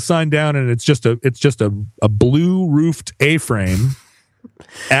 They take the sign down and it's just a blue roofed A-frame,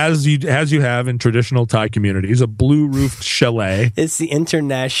 as you have in traditional Thai communities, a blue roofed chalet. It's the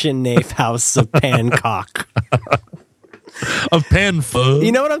International House of Pancock. Of pan pho.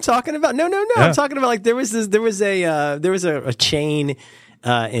 You know what I'm talking about? No. Yeah. I'm talking about there was a chain,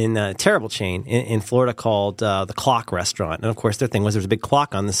 a terrible chain in Florida called the Clock Restaurant, and of course their thing was there was a big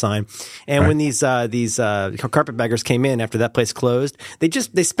clock on the sign. And when these carpetbaggers came in after that place closed, they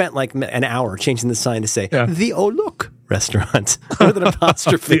spent like an hour changing the sign to say the Oh Look Restaurant with an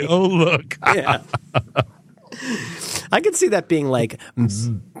apostrophe. The Oh Look. Yeah. I could see that being like.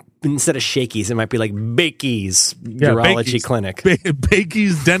 Instead of Shakey's, it might be like Bakey's Urology Clinic.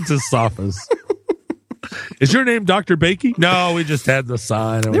 Bakey's Dentist's Office. Is your name Dr. Bakey? No, we just had the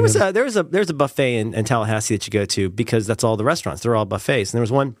sign. There's a buffet in Tallahassee that you go to because that's all the restaurants. They're all buffets. And there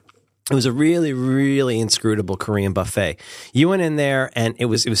was one. It was a really, really inscrutable Korean buffet. You went in there, and it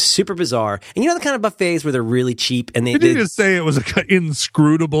was super bizarre. And the kind of buffets where they're really cheap, and Did you just say it was an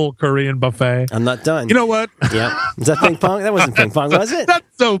inscrutable Korean buffet? I'm not done. You know what? Yeah, is that ping pong? That wasn't ping pong, was it?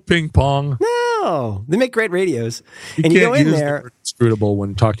 That's so ping pong. No, they make great radios. You and can't you go in use there. The word inscrutable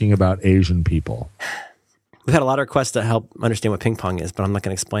when talking about Asian people. We've had a lot of requests to help understand what ping pong is, but I'm not going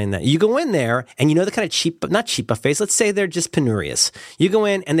to explain that. You go in there, and the kind of not cheap buffets. Let's say they're just penurious. You go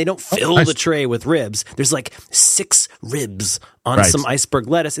in, and they don't fill the tray with ribs. There's like 6 ribs on some iceberg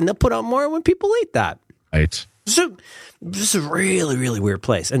lettuce, and they'll put out more when people eat that. Right. So this is a really, really weird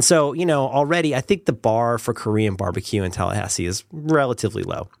place. And so, already I think the bar for Korean barbecue in Tallahassee is relatively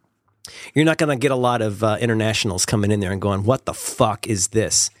low. You're not going to get a lot of internationals coming in there and going, what the fuck is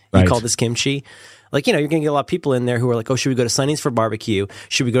this? You call this kimchi? You're going to get a lot of people in there who are like, oh, should we go to Sonny's for barbecue?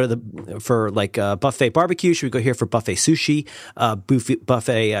 Should we go to buffet barbecue? Should we go here for buffet sushi,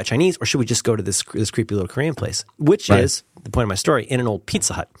 buffet Chinese? Or should we just go to this creepy little Korean place? Which is the point of my story, in an old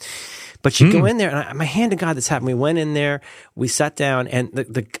Pizza Hut. But you go in there, and my hand to God, this happened. We went in there, we sat down, and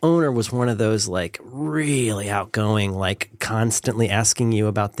the owner was one of those really outgoing, constantly asking you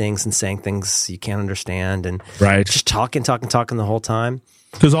about things and saying things you can't understand, and just talking the whole time.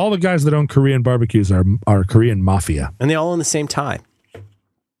 Because all the guys that own Korean barbecues are Korean mafia. And they all own the same tie.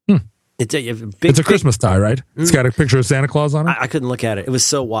 It's a Christmas tie, right? It's got a picture of Santa Claus on it? I couldn't look at it. It was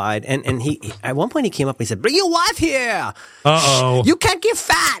so wide. And he at one point he came up and he said, bring your wife here. Uh-oh. You can't get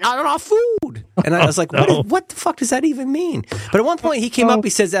fat on our food. And I was like, what the fuck does that even mean? But at one point he came up, he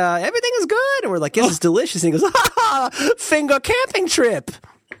says, everything is good. And we're like, yes, it's delicious. And he goes, finger camping trip.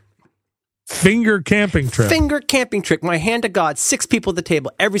 Finger camping trip. Finger camping trip. My hand to God, 6 people at the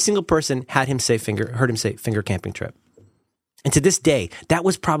table. Every single person heard him say finger camping trip. And to this day, that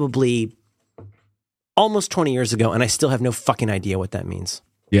was probably almost 20 years ago, and I still have no fucking idea what that means.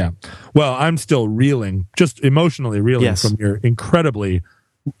 Yeah. Well, I'm still reeling, just emotionally reeling from your incredibly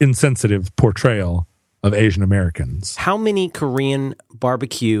insensitive portrayal of Asian Americans. How many Korean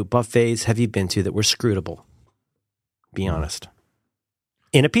barbecue buffets have you been to that were scrutable? Be honest.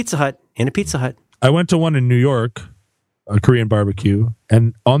 In a Pizza Hut. I went to one in New York, a Korean barbecue,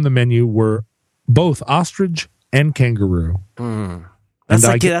 and on the menu were both ostrich and kangaroo.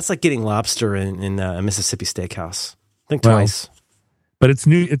 That's like getting lobster in a Mississippi Steakhouse. Think twice. But it's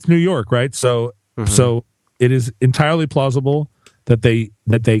New York, right? So so it is entirely plausible that they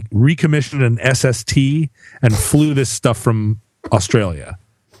recommissioned an SST and flew this stuff from Australia.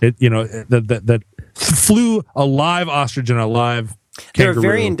 That flew a live ostrich and a live kangaroo. There are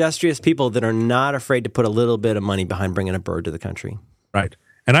very industrious people that are not afraid to put a little bit of money behind bringing a bird to the country. Right.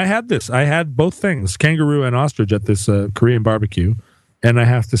 And I had both things, kangaroo and ostrich, at this Korean barbecue. And I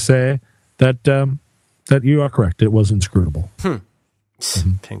have to say that that you are correct. It was inscrutable.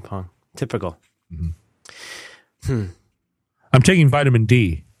 Ping pong. Typical. I'm taking vitamin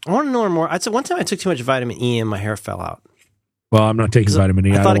D. I want to know more. One time I took too much vitamin E and my hair fell out. Well, I'm not taking vitamin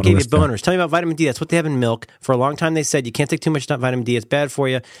E. I thought it gave you boners. Tell me about vitamin D. That's what they have in milk. For a long time, they said you can't take too much vitamin D. It's bad for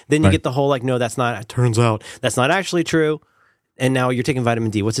you. Then you get the whole no, that's not. It turns out that's not actually true. And now you're taking vitamin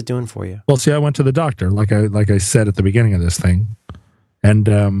D. What's it doing for you? Well, see, I went to the doctor, like I said at the beginning of this thing, and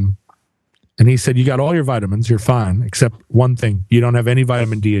he said you got all your vitamins, you're fine, except one thing: you don't have any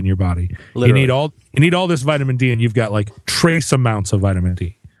vitamin D in your body. Literally. You need all this vitamin D, and you've got trace amounts of vitamin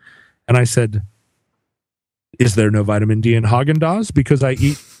D. And I said, is there no vitamin D in Haagen-Dazs? Because I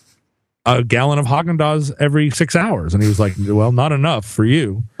eat a gallon of Haagen-Dazs every 6 hours. And he was like, well, not enough for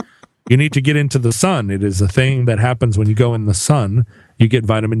you. You need to get into the sun. It is a thing that happens when you go in the sun, you get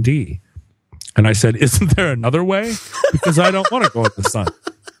vitamin D. And I said, isn't there another way? Because I don't want to go in the sun.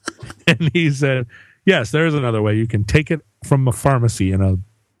 And he said, yes, there is another way. You can take it from a pharmacy in a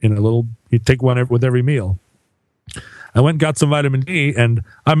little, you take one with every meal. I went and got some vitamin D, and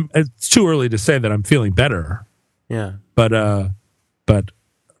it's too early to say that I'm feeling better. Yeah. But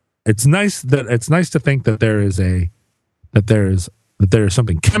it's nice to think that there is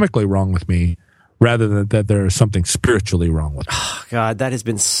something chemically wrong with me rather than that there is something spiritually wrong with me. Oh, God, that has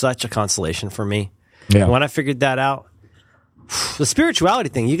been such a consolation for me. Yeah. When I figured that out, the spirituality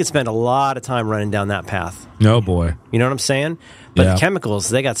thing, you could spend a lot of time running down that path. Oh, boy. You know what I'm saying? But Yeah. the chemicals,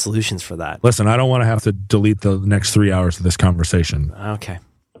 they got solutions for that. Listen, I don't want to have to delete the next 3 hours of this conversation. Okay.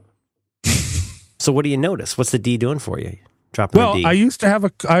 So what do you notice? What's the D doing for you? Dropping Well, the D. I used to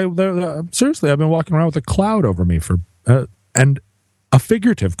have seriously, I've been walking around with a cloud over me and a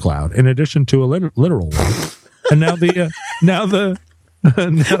figurative cloud in addition to a literal one. And now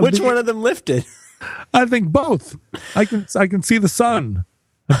Which one of them lifted? I think both. I can see the sun.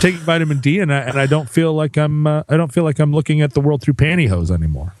 I'm taking vitamin D, and I don't feel like I'm looking at the world through pantyhose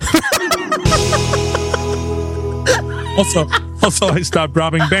anymore. Also, I stopped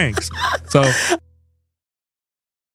robbing banks. So